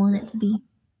do you want it to be?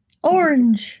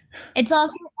 Orange. It's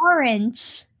also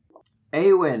orange.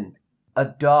 Awen, a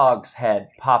dog's head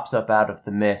pops up out of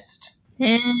the mist.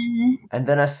 And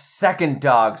then a second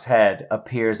dog's head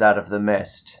appears out of the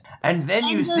mist. And then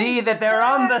you see that they're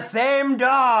on the same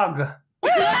dog!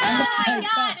 Oh my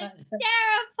god, it's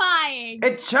terrifying!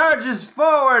 It charges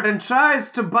forward and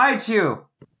tries to bite you!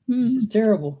 This is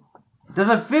terrible. Does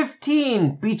a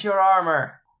 15 beat your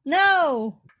armor?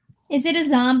 No. Is it a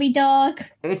zombie dog?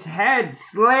 Its head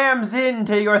slams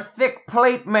into your thick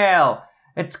plate mail.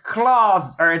 Its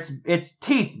claws, or its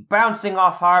teeth bouncing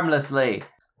off harmlessly.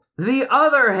 The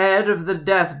other head of the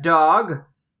death dog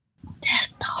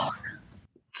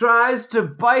tries to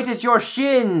bite at your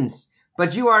shins,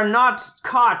 but you are not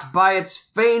caught by its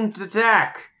faint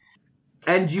attack,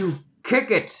 and you kick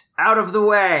it out of the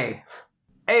way.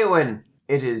 Awen,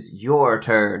 it is your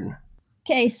turn.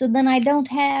 Okay, so then I don't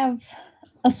have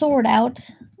a sword out,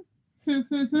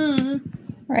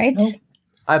 right? Nope.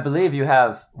 I believe you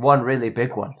have one really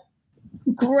big one.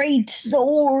 Great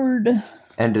sword.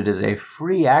 And it is a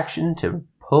free action to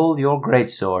pull your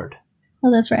greatsword.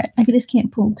 Oh, that's right. I just can't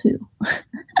pull 2.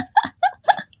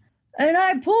 And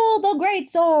I pull the great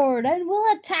sword and will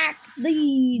attack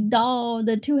the dog,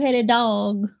 the 2-headed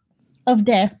dog of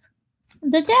death.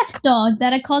 The death dog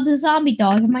that I called the zombie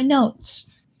dog in my notes.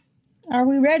 Are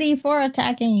we ready for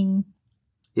attacking?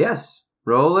 Yes,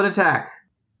 roll an attack.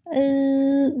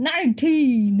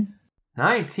 19.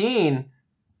 19?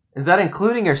 Is that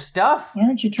including your stuff?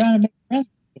 Aren't you trying to make friends?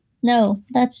 No,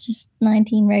 that's just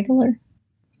 19 regular.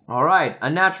 All right, a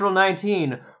natural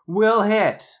 19 will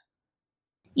hit.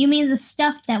 You mean the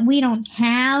stuff that we don't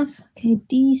have? Okay,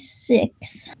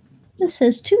 D6. This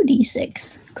says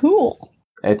 2D6. Cool.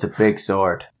 It's a big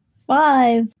sword.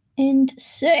 5 and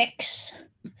 6.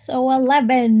 So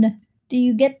 11. Do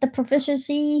you get the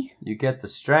proficiency? You get the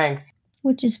strength.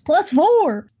 Which is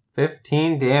 +4.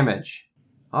 15 damage.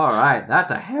 All right, that's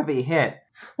a heavy hit.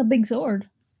 It's a big sword.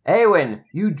 Awen,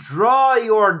 you draw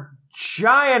your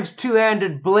giant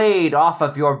two-handed blade off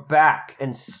of your back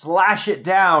and slash it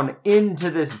down into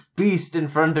this beast in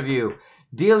front of you,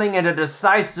 dealing it a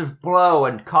decisive blow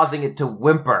and causing it to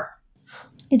whimper.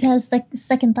 It has like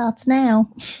second thoughts now.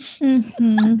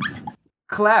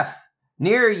 Clef,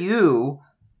 near you,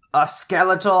 a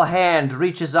skeletal hand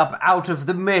reaches up out of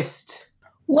the mist.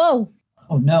 Whoa.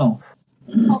 Oh, no.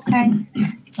 Okay.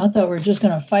 I thought we were just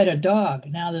going to fight a dog.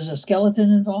 Now there's a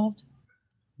skeleton involved?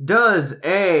 Does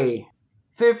a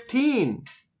 15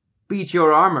 beat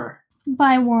your armor?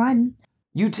 By 1.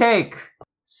 You take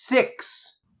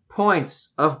 6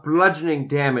 points of bludgeoning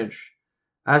damage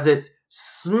as it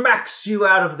smacks you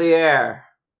out of the air.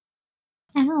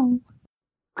 Ow.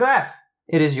 Clef,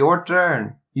 it is your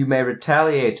turn. You may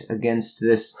retaliate against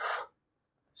this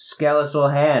skeletal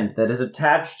hand that is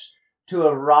attached to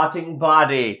a rotting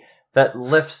body that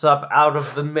lifts up out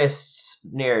of the mists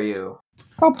near you.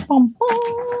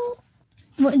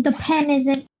 The pen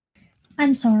isn't...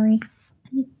 I'm sorry.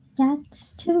 I got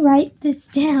to write this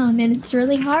down, and it's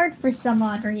really hard for some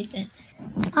odd reason.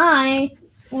 I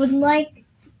would like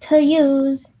to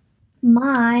use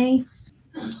my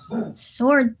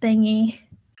sword thingy.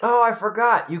 Oh, I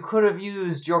forgot. You could have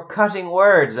used your cutting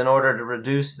words in order to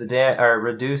reduce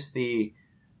the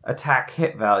attack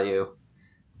hit value.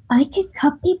 I could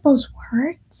cut people's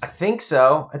words? I think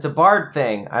so. It's a bard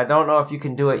thing. I don't know if you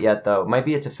can do it yet, though.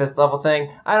 Maybe it's a 5th level thing.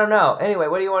 I don't know. Anyway,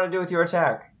 what do you want to do with your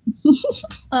attack?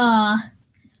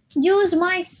 Use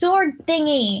my sword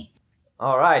thingy.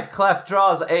 All right. Clef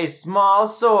draws a small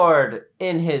sword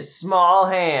in his small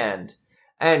hand,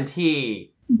 and he...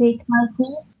 Because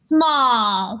he's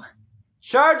small.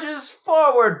 Charges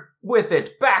forward with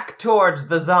it back towards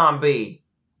the zombie.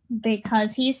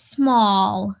 Because he's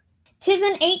small. 'Tis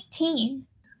an 18.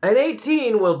 An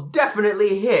 18 will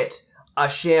definitely hit a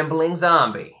shambling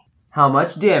zombie. How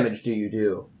much damage do you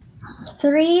do?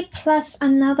 3 plus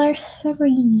another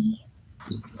 3.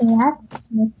 So that's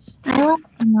 6. I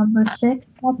like the number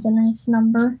 6. That's a nice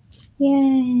number.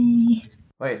 Yay.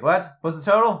 Wait, what? What's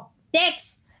the total?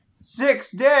 6.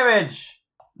 6 damage!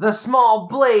 The small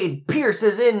blade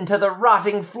pierces into the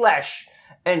rotting flesh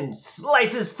and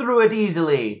slices through it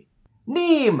easily.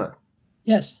 Neem!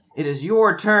 Yes. It is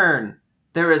your turn.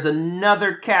 There is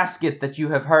another casket that you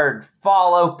have heard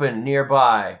fall open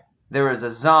nearby. There is a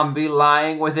zombie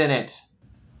lying within it.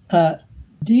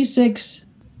 D6.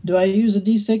 Do I use a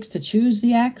D6 to choose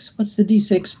the axe? What's the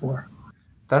D6 for?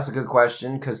 That's a good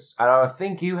question, because I don't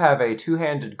think you have a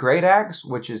two-handed great axe,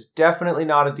 which is definitely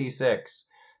not a D6.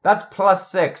 That's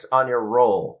 +6 on your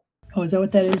roll. Oh, is that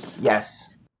what that is?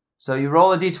 Yes. So you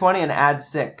roll a D20 and add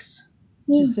 6.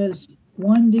 It says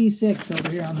 1D6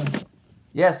 over here on the...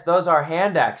 Yes, those are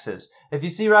hand axes. If you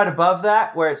see right above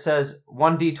that, where it says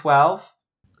 1D12.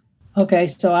 Okay,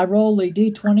 so I roll the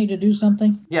D20 to do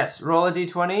something? Yes, roll a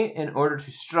D20 in order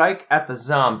to strike at the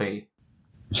zombie.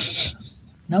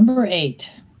 Number 8.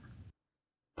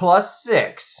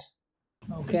 +6.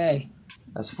 Okay.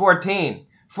 That's 14.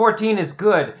 14 is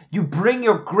good. You bring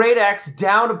your great axe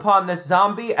down upon this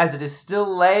zombie as it is still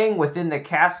laying within the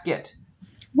casket.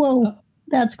 Whoa,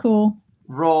 that's cool.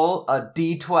 Roll a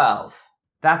D12.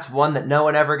 That's one that no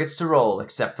one ever gets to roll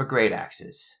except for great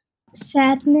axes.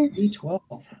 Sadness.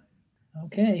 D12.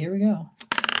 Okay, here we go.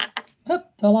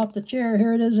 Up, fell off the chair.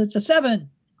 Here it is. It's a 7.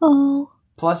 Oh.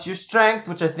 Plus your strength,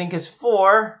 which I think is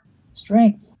 4.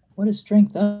 Strength. What is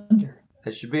strength under?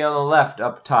 It should be on the left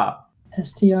up top.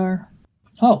 STR.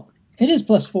 Oh, it is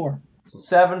 +4. So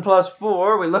 7 plus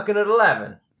 4, we're looking at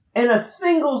 11. In a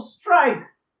single strike,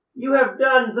 you have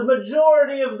done the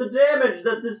majority of the damage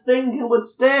that this thing can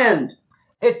withstand.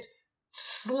 It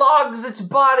slogs its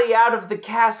body out of the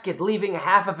casket, leaving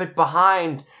half of it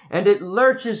behind, and it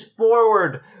lurches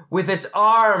forward with its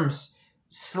arms,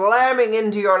 slamming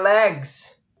into your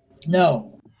legs.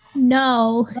 No.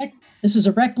 No. This is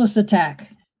a reckless attack.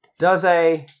 Does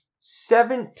a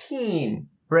 17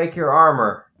 break your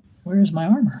armor? Where's my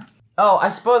armor? Oh, I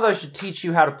suppose I should teach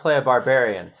you how to play a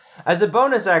barbarian. As a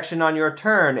bonus action on your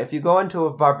turn, if you go into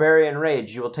a barbarian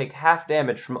rage, you will take half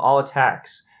damage from all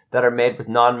attacks that are made with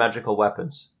non-magical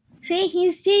weapons. See,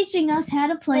 he's teaching us how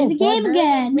to play the game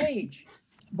Barbarian again. Rage.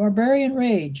 Barbarian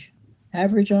Rage.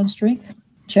 Average on strength.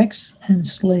 Checks and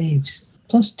slaves.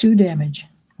 +2 damage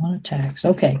on attacks.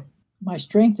 Okay. My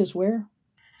strength is where?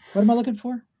 What am I looking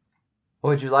for?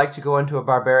 Would you like to go into a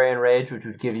barbarian rage, which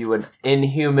would give you an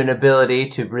inhuman ability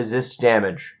to resist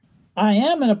damage? I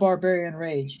am in a barbarian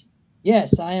rage.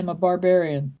 Yes, I am a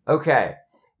barbarian. Okay.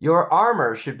 Your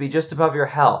armor should be just above your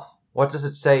health. What does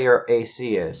it say your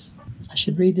AC is? I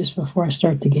should read this before I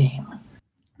start the game.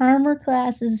 Armor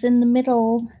class is in the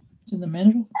middle, It's in the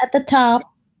middle. at the top.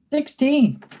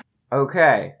 16.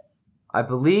 Okay. I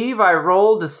believe I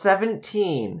rolled a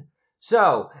 17.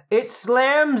 So, it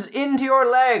slams into your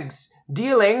legs,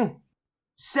 dealing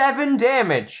 7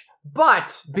 damage.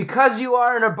 But, because you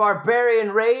are in a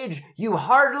barbarian rage, you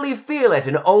hardly feel it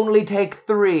and only take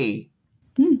 3.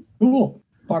 Cool.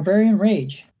 Barbarian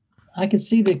Rage. I can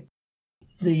see the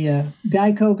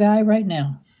Geico guy right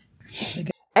now.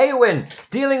 Awen,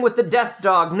 dealing with the death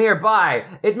dog nearby.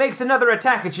 It makes another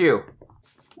attack at you.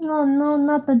 Oh no,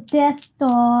 not the death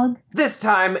dog. This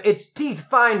time, its teeth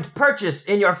find purchase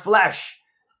in your flesh.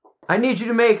 I need you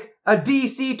to make a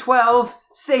DC 12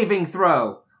 saving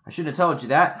throw. I shouldn't have told you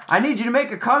that. I need you to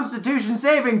make a Constitution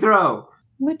saving throw.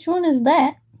 Which one is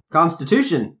that?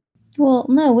 Constitution. Well,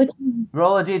 no, which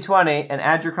Roll a D20 and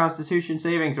add your Constitution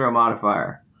saving throw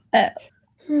modifier.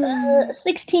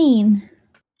 16.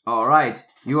 All right,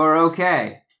 you are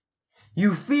okay.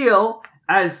 You feel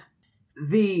as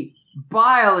the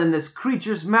bile in this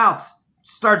creature's mouth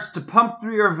starts to pump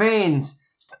through your veins,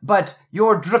 but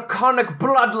your draconic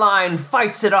bloodline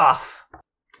fights it off,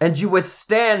 and you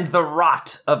withstand the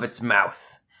rot of its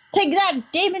mouth. Take that,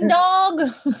 demon dog!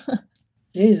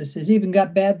 Jesus, it's even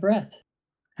got bad breath.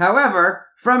 However,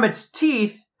 from its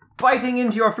teeth biting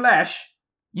into your flesh,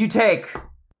 you take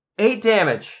 8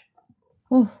 damage.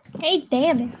 8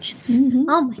 damage. Mm-hmm.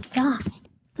 Oh my god.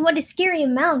 What a scary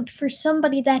amount for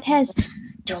somebody that has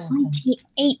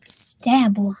 28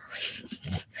 stab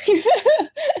wounds.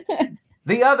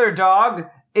 The other dog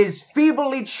is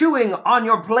feebly chewing on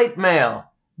your plate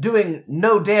mail, doing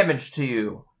no damage to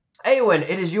you. Awen,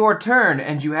 it is your turn,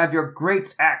 and you have your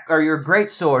great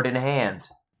sword in hand.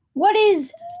 What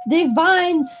is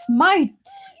Divine Smite?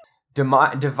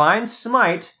 Divine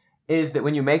Smite is that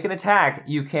when you make an attack,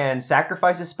 you can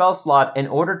sacrifice a spell slot in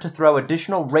order to throw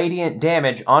additional radiant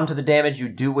damage onto the damage you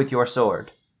do with your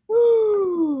sword.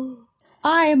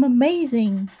 I am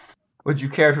amazing. Would you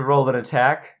care to roll an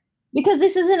attack? Because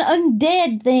this is an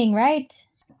undead thing, right?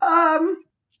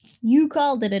 You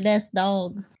called it a death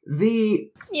dog.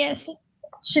 Yes, it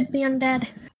should be undead.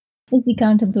 Is he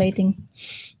contemplating?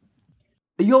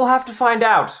 You'll have to find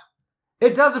out.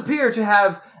 It does appear to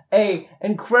have a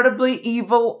incredibly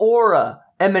evil aura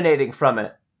emanating from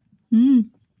it.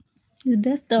 The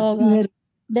death dog.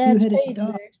 That's Two-headed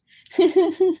dog.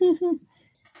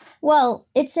 Well,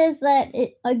 it says that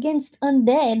against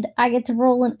undead, I get to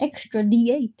roll an extra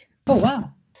d8. Oh,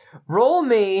 wow. Roll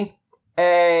me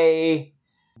a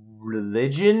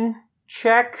religion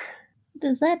check. What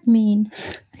does that mean?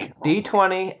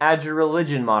 D20, add your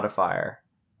religion modifier.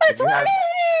 That's You have-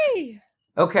 20!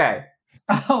 Okay.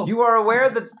 Oh, You are aware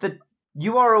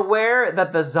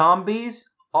that the zombies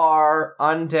are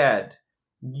undead.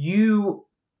 You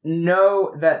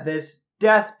know that this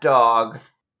death dog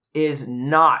is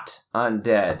not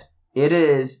undead. It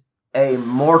is a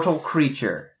mortal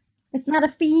creature. It's not a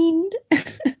fiend.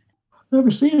 I've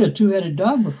never seen a two-headed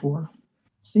dog before.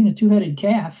 Seen a two-headed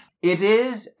calf. It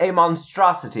is a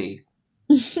monstrosity.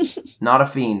 Not a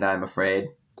fiend, I'm afraid.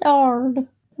 Darn.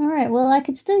 Alright, well, I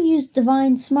could still use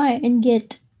Divine Smite and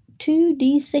get 2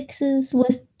 d6s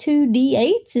with 2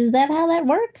 d8s. Is that how that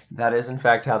works? That is, in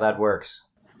fact, how that works.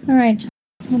 Alright.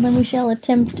 Well, then we shall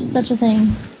attempt such a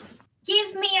thing.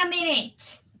 Give me a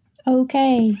minute.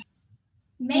 Okay.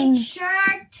 Make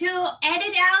sure to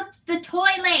edit out the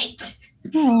toilet.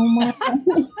 Oh my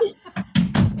god.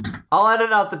 I'll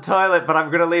edit out the toilet, but I'm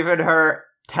going to leave in her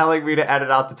telling me to edit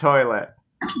out the toilet.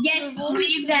 Yes,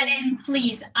 leave that in,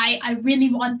 please. I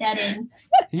really want that in.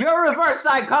 Your reverse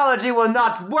psychology will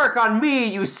not work on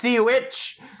me, you sea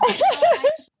witch!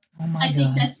 Oh my I god.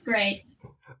 think that's great.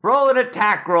 Roll an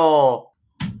attack roll.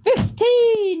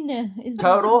 15! Is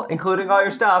Total, including all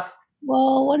your stuff.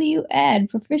 Well, what do you add?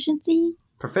 Proficiency?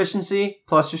 Proficiency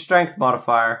plus your strength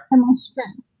modifier. And my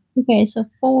strength. Okay, so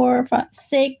 4, 5,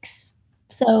 6,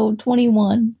 so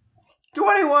 21.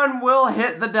 21 will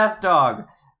hit the death dog.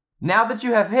 Now that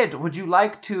you have hit, would you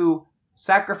like to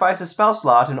sacrifice a spell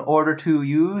slot in order to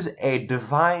use a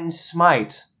divine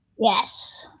smite?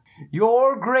 Yes.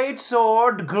 Your great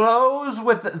sword glows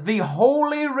with the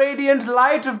holy radiant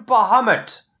light of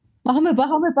Bahamut. Bahamut.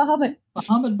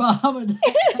 Bahamut.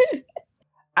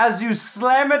 As you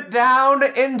slam it down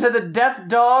into the death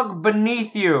dog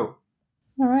beneath you.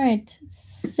 Alright.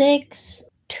 6,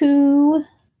 2.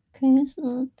 Okay,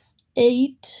 so that's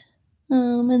 8.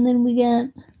 And then we got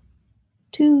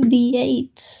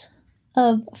 2d8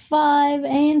 of 5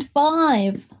 and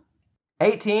 5.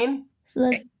 18. So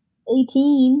that's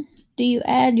 18. Do you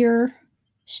add your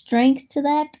strength to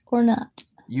that or not?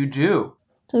 You do.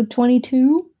 So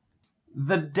 22.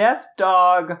 The death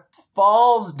dog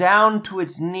falls down to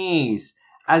its knees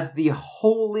as the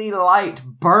holy light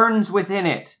burns within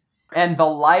it, and the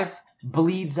life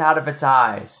bleeds out of its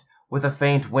eyes with a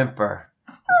faint whimper.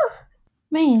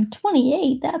 Man,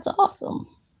 28. That's awesome.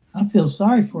 I feel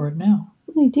sorry for it now.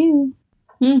 22.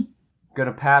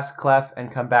 Gonna pass Clef and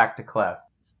come back to Clef.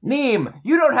 Neem,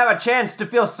 you don't have a chance to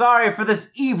feel sorry for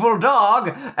this evil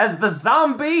dog, as the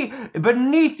zombie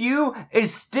beneath you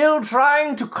is still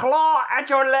trying to claw at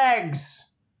your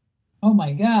legs. Oh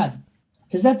my God.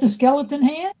 Is that the skeleton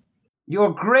hand?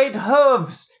 Your great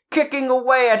hooves kicking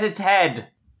away at its head.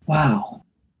 Wow.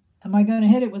 Am I going to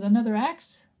hit it with another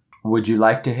axe? Would you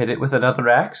like to hit it with another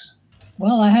axe?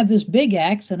 Well, I have this big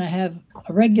axe and I have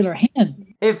a regular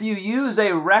hand. If you use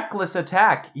a reckless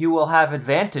attack, you will have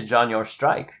advantage on your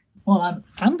strike. Well,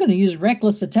 I'm going to use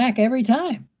reckless attack every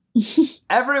time.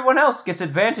 Everyone else gets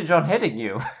advantage on hitting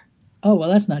you. Oh, well,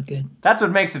 that's not good. That's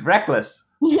what makes it reckless.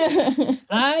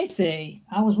 I see.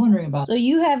 I was wondering about So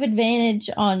you have advantage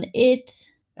on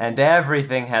it. And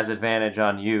everything has advantage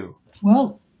on you.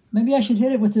 Well, maybe I should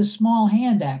hit it with this small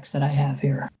hand axe that I have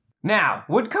here. Now,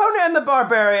 would Conan the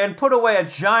Barbarian put away a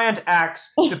giant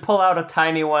axe to pull out a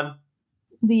tiny one?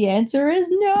 The answer is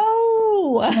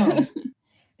no. No.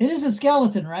 It is a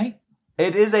skeleton, right?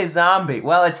 It is a zombie.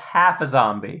 Well, it's half a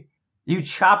zombie. You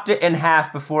chopped it in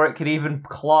half before it could even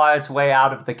claw its way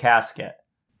out of the casket.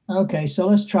 Okay, so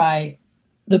let's try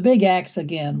the big axe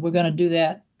again. We're going to do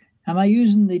that. Am I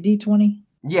using the D20?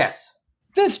 Yes.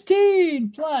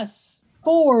 15 plus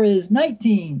 4 is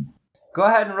 19. Go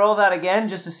ahead and roll that again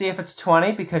just to see if it's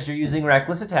 20 because you're using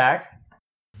reckless attack.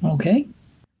 Okay.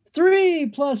 3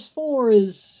 plus 4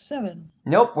 is 7.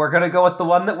 Nope, we're going to go with the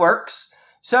one that works.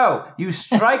 So, you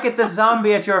strike at the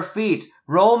zombie at your feet.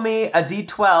 Roll me a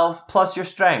d12 plus your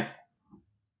strength.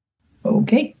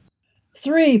 Okay.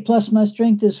 3 plus my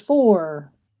strength is 4.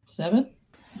 7.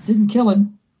 Didn't kill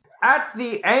him. At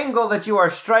the angle that you are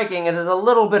striking, it is a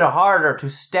little bit harder to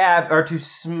stab or to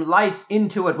slice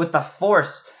into it with the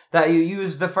force that you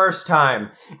used the first time.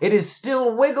 It is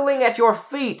still wiggling at your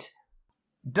feet.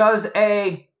 Does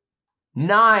a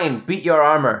 9 beat your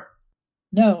armor?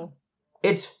 No.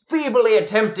 It's feebly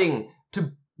attempting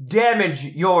to damage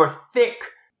your thick,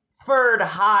 furred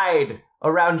hide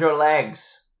around your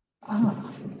legs.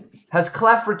 Ah. Has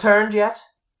Clef returned yet?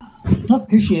 Oh,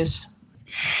 here she is.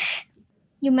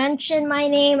 You mention my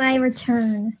name, I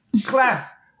return.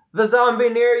 Clef, the zombie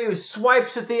near you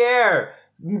swipes at the air,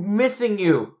 missing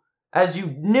you, as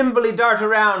you nimbly dart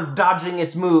around, dodging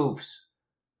its moves.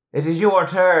 It is your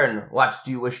turn. What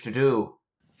do you wish to do?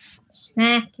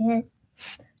 Smack it.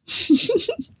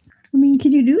 I mean,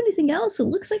 could you do anything else? It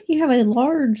looks like you have a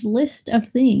large list of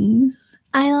things.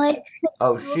 I like...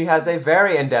 Oh, she has a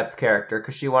very in-depth character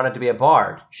because she wanted to be a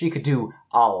bard. She could do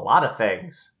a lot of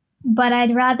things. But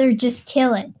I'd rather just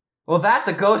kill it. Well, that's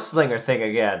a ghost slinger thing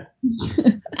again.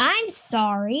 I'm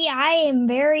sorry, I am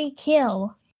very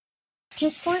kill.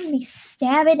 Just let me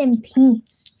stab it in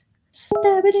peace.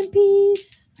 Stab it in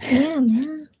peace. Yeah,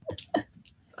 man.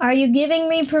 Are you giving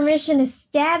me permission to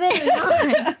stab it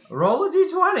or not? Roll a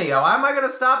d20. Oh, how am I going to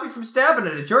stop you from stabbing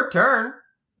it? It's your turn.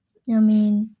 I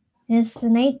mean, it's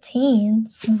an 18,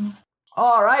 so...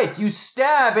 All right, you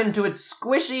stab into its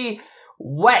squishy,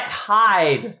 wet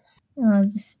hide.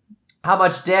 How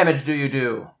much damage do you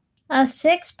do? A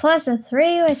 6 plus a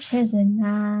 3, which is a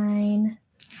 9.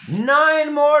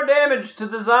 9 more damage to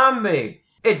the zombie.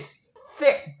 Its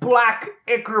thick black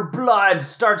ichor blood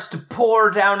starts to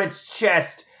pour down its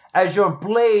chest as your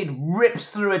blade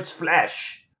rips through its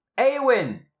flesh.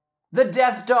 Awen, the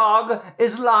death dog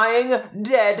is lying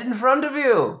dead in front of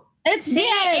you. It's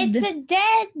dead. It's a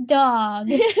dead dog.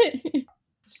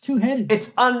 It's two-headed.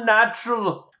 Its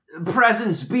unnatural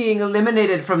presence being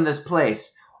eliminated from this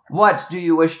place. What do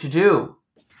you wish to do?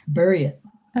 Bury it.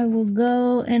 I will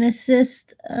go and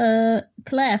assist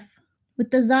Clef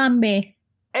with the zombie.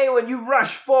 Awen, you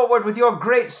rush forward with your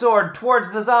great sword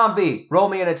towards the zombie. Roll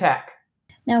me an attack.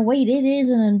 Now wait, it is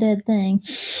an undead thing.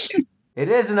 It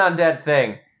is an undead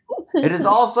thing. It is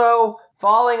also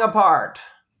falling apart.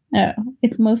 Oh,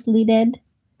 it's mostly dead.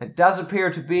 It does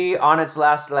appear to be on its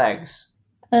last legs.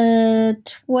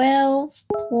 12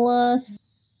 plus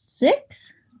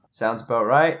 6? Sounds about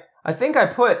right. I think I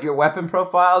put your weapon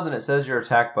profiles and it says your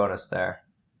attack bonus there.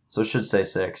 So it should say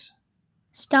 6.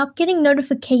 Stop getting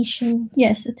notifications.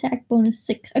 Yes, attack bonus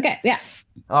 6. Okay, yeah.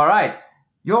 All right.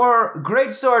 Your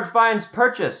greatsword finds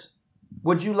purchase.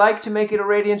 Would you like to make it a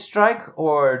radiant strike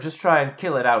or just try and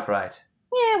kill it outright?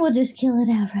 Yeah, we'll just kill it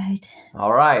outright.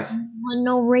 All right. I want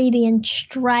no radiant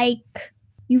strike.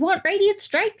 You want radiant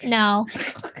strike? No.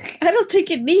 I don't think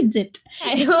it needs it.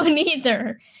 I don't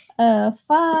either.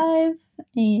 5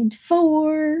 and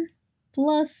 4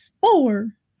 plus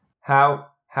 4. How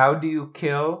do you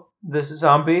kill this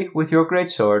zombie with your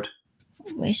greatsword?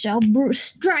 We shall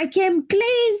strike him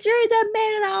clean through the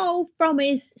middle,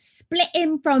 split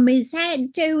him from his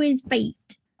head to his feet.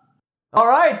 All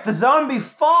right, the zombie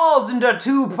falls into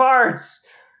 2 parts.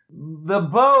 the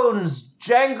bones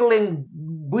jangling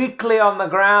weakly on the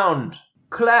ground.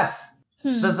 Clef,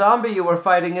 the zombie you were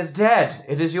fighting is dead.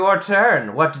 It is your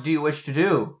turn. What do you wish to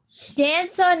do?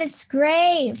 Dance on its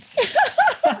grave.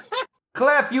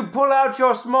 Clef, you pull out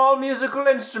your small musical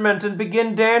instrument and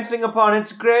begin dancing upon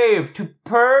its grave to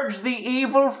purge the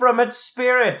evil from its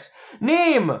spirit.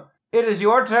 Neem, it is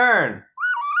your turn.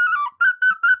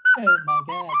 Oh my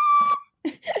god.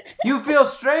 You feel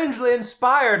strangely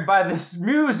inspired by this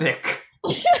music.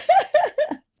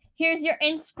 Here's your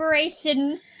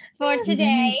inspiration for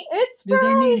today. Do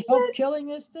they need help killing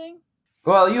this thing?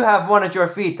 Well, you have one at your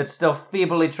feet that's still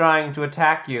feebly trying to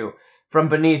attack you from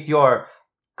beneath your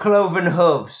cloven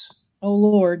hooves. Oh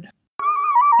Lord.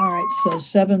 Alright, so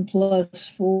 7 plus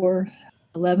 4,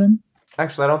 11.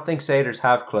 Actually, I don't think satyrs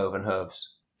have cloven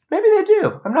hooves. Maybe they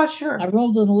do. I'm not sure. I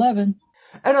rolled an 11.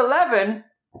 An 11?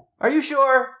 Are you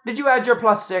sure? Did you add your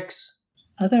 +6?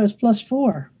 I thought it was plus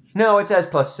 4. No, it says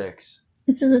 +6.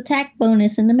 This is attack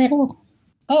bonus in the middle.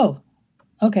 Oh,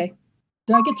 okay.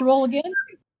 Do I get to roll again?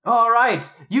 All right.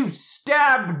 You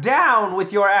stab down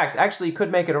with your axe. Actually, you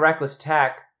could make it a reckless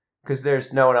attack because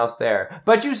there's no one else there.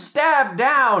 But you stab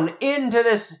down into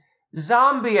this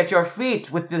zombie at your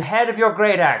feet with the head of your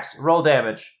great axe. Roll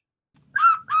damage.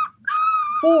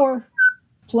 4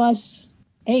 plus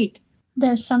 8.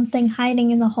 There's something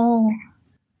hiding in the hole.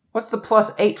 What's the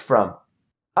 +8 from?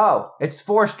 Oh, it's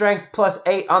 4 strength plus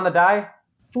 8 on the die?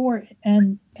 4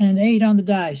 and 8 on the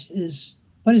dice is,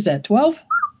 what is that, 12?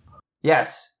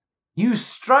 Yes. You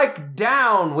strike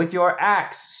down with your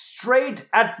axe straight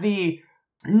at the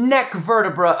neck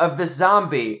vertebra of the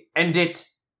zombie, and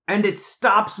it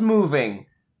stops moving.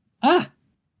 Ah!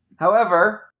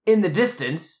 However, in the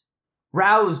distance,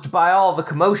 roused by all the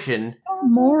commotion,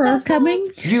 More are coming.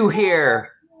 you hear...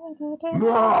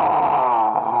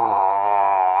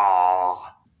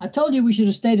 I told you we should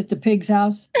have stayed at the pig's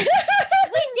house.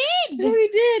 We did! We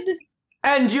did.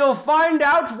 And you'll find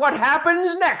out what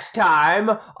happens next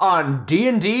time on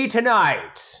D&D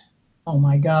Tonight. Oh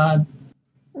my god.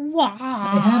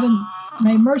 Wow.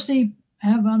 May mercy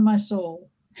have on my soul.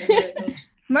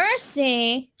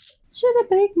 Mercy! Should have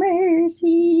picked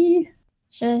Mercy.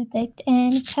 Should have picked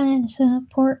any kind of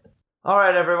support. All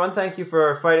right, everyone. Thank you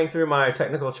for fighting through my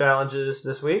technical challenges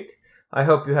this week. I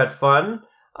hope you had fun.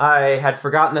 I had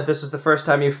forgotten that this was the first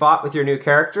time you fought with your new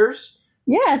characters.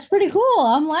 Yeah, it's pretty cool.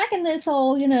 I'm liking this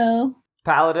whole,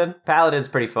 Paladin. Paladin's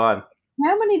pretty fun.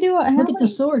 How many do I have? Look at the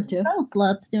sword, Tiff. Spell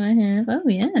slots do I have? Oh,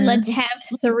 yeah. Let's have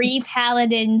 3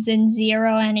 paladins and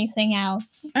 0 anything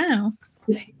else. Wow.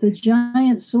 The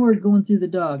giant sword going through the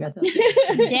dog. I thought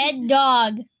that was Dead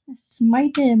dog.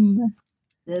 Smite him.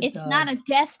 dead It's dog. not a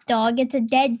death dog, it's a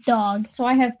dead dog. So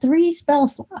I have 3 spell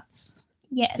slots.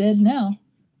 Yes. dead now.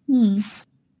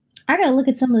 I gotta look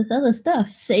at some of this other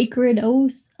stuff. Sacred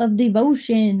Oath of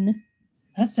Devotion.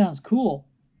 That sounds cool.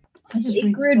 I just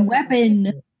read Sacred stuff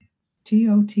Weapon.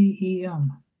 TOTEM.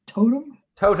 Totem?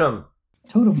 Totem.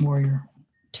 Totem warrior.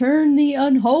 Turn the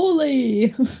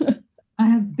Unholy. I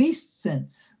have beast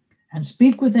sense and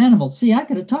speak with animals. See, I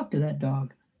could have talked to that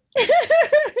dog.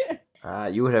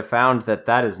 You would have found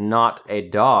that is not a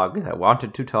dog that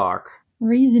wanted to talk.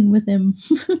 Reason with him.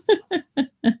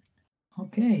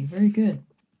 Okay, very good.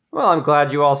 Well, I'm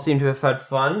glad you all seem to have had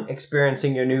fun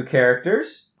experiencing your new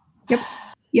characters.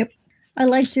 Yep. I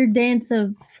liked your dance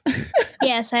of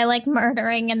Yes, I like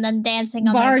murdering and then dancing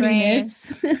on their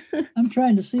graves. bardiness. I'm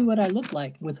trying to see what I look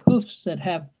like with hoofs that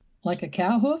have like a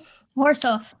cow hoof, Horse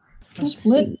hoof. a Let's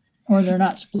split, see. or they're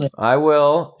not split. I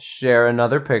will share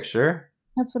another picture.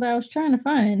 That's what I was trying to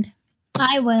find.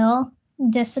 I will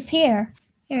disappear.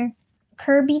 Here.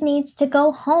 Kirby needs to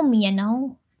go home, you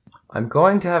know. I'm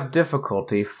going to have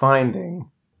difficulty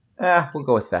finding... we'll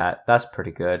go with that. That's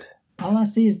pretty good. All I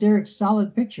see is Derek's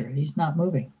solid picture. He's not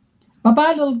moving.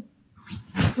 Bye-bye, little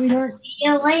sweetheart. See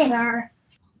you later.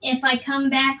 If I come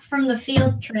back from the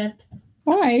field trip.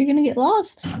 Why? You're gonna get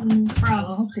lost. I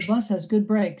hope the bus has good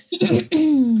brakes.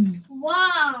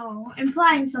 Wow.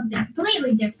 Implying something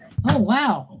completely different. Oh,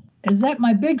 wow. Is that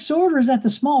my big sword or is that the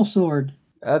small sword?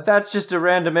 That's just a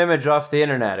random image off the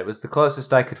internet. It was the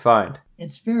closest I could find.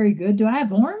 It's very good. Do I have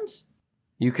horns?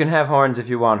 You can have horns if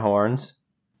you want horns.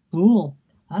 Cool.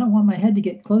 I don't want my head to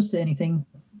get close to anything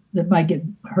that might get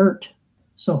hurt.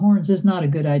 So horns is not a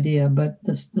good idea, but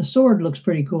the sword looks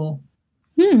pretty cool.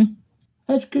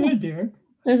 That's good, Derek.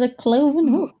 There's a cloven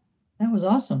hoof. That was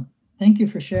awesome. Thank you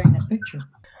for sharing that picture.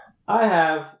 I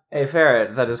have a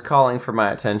ferret that is calling for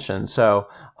my attention, so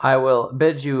I will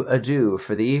bid you adieu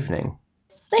for the evening.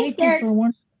 Thanks, Thank you Derek. for a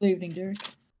wonderful evening, Derek.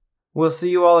 We'll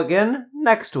see you all again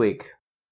next week.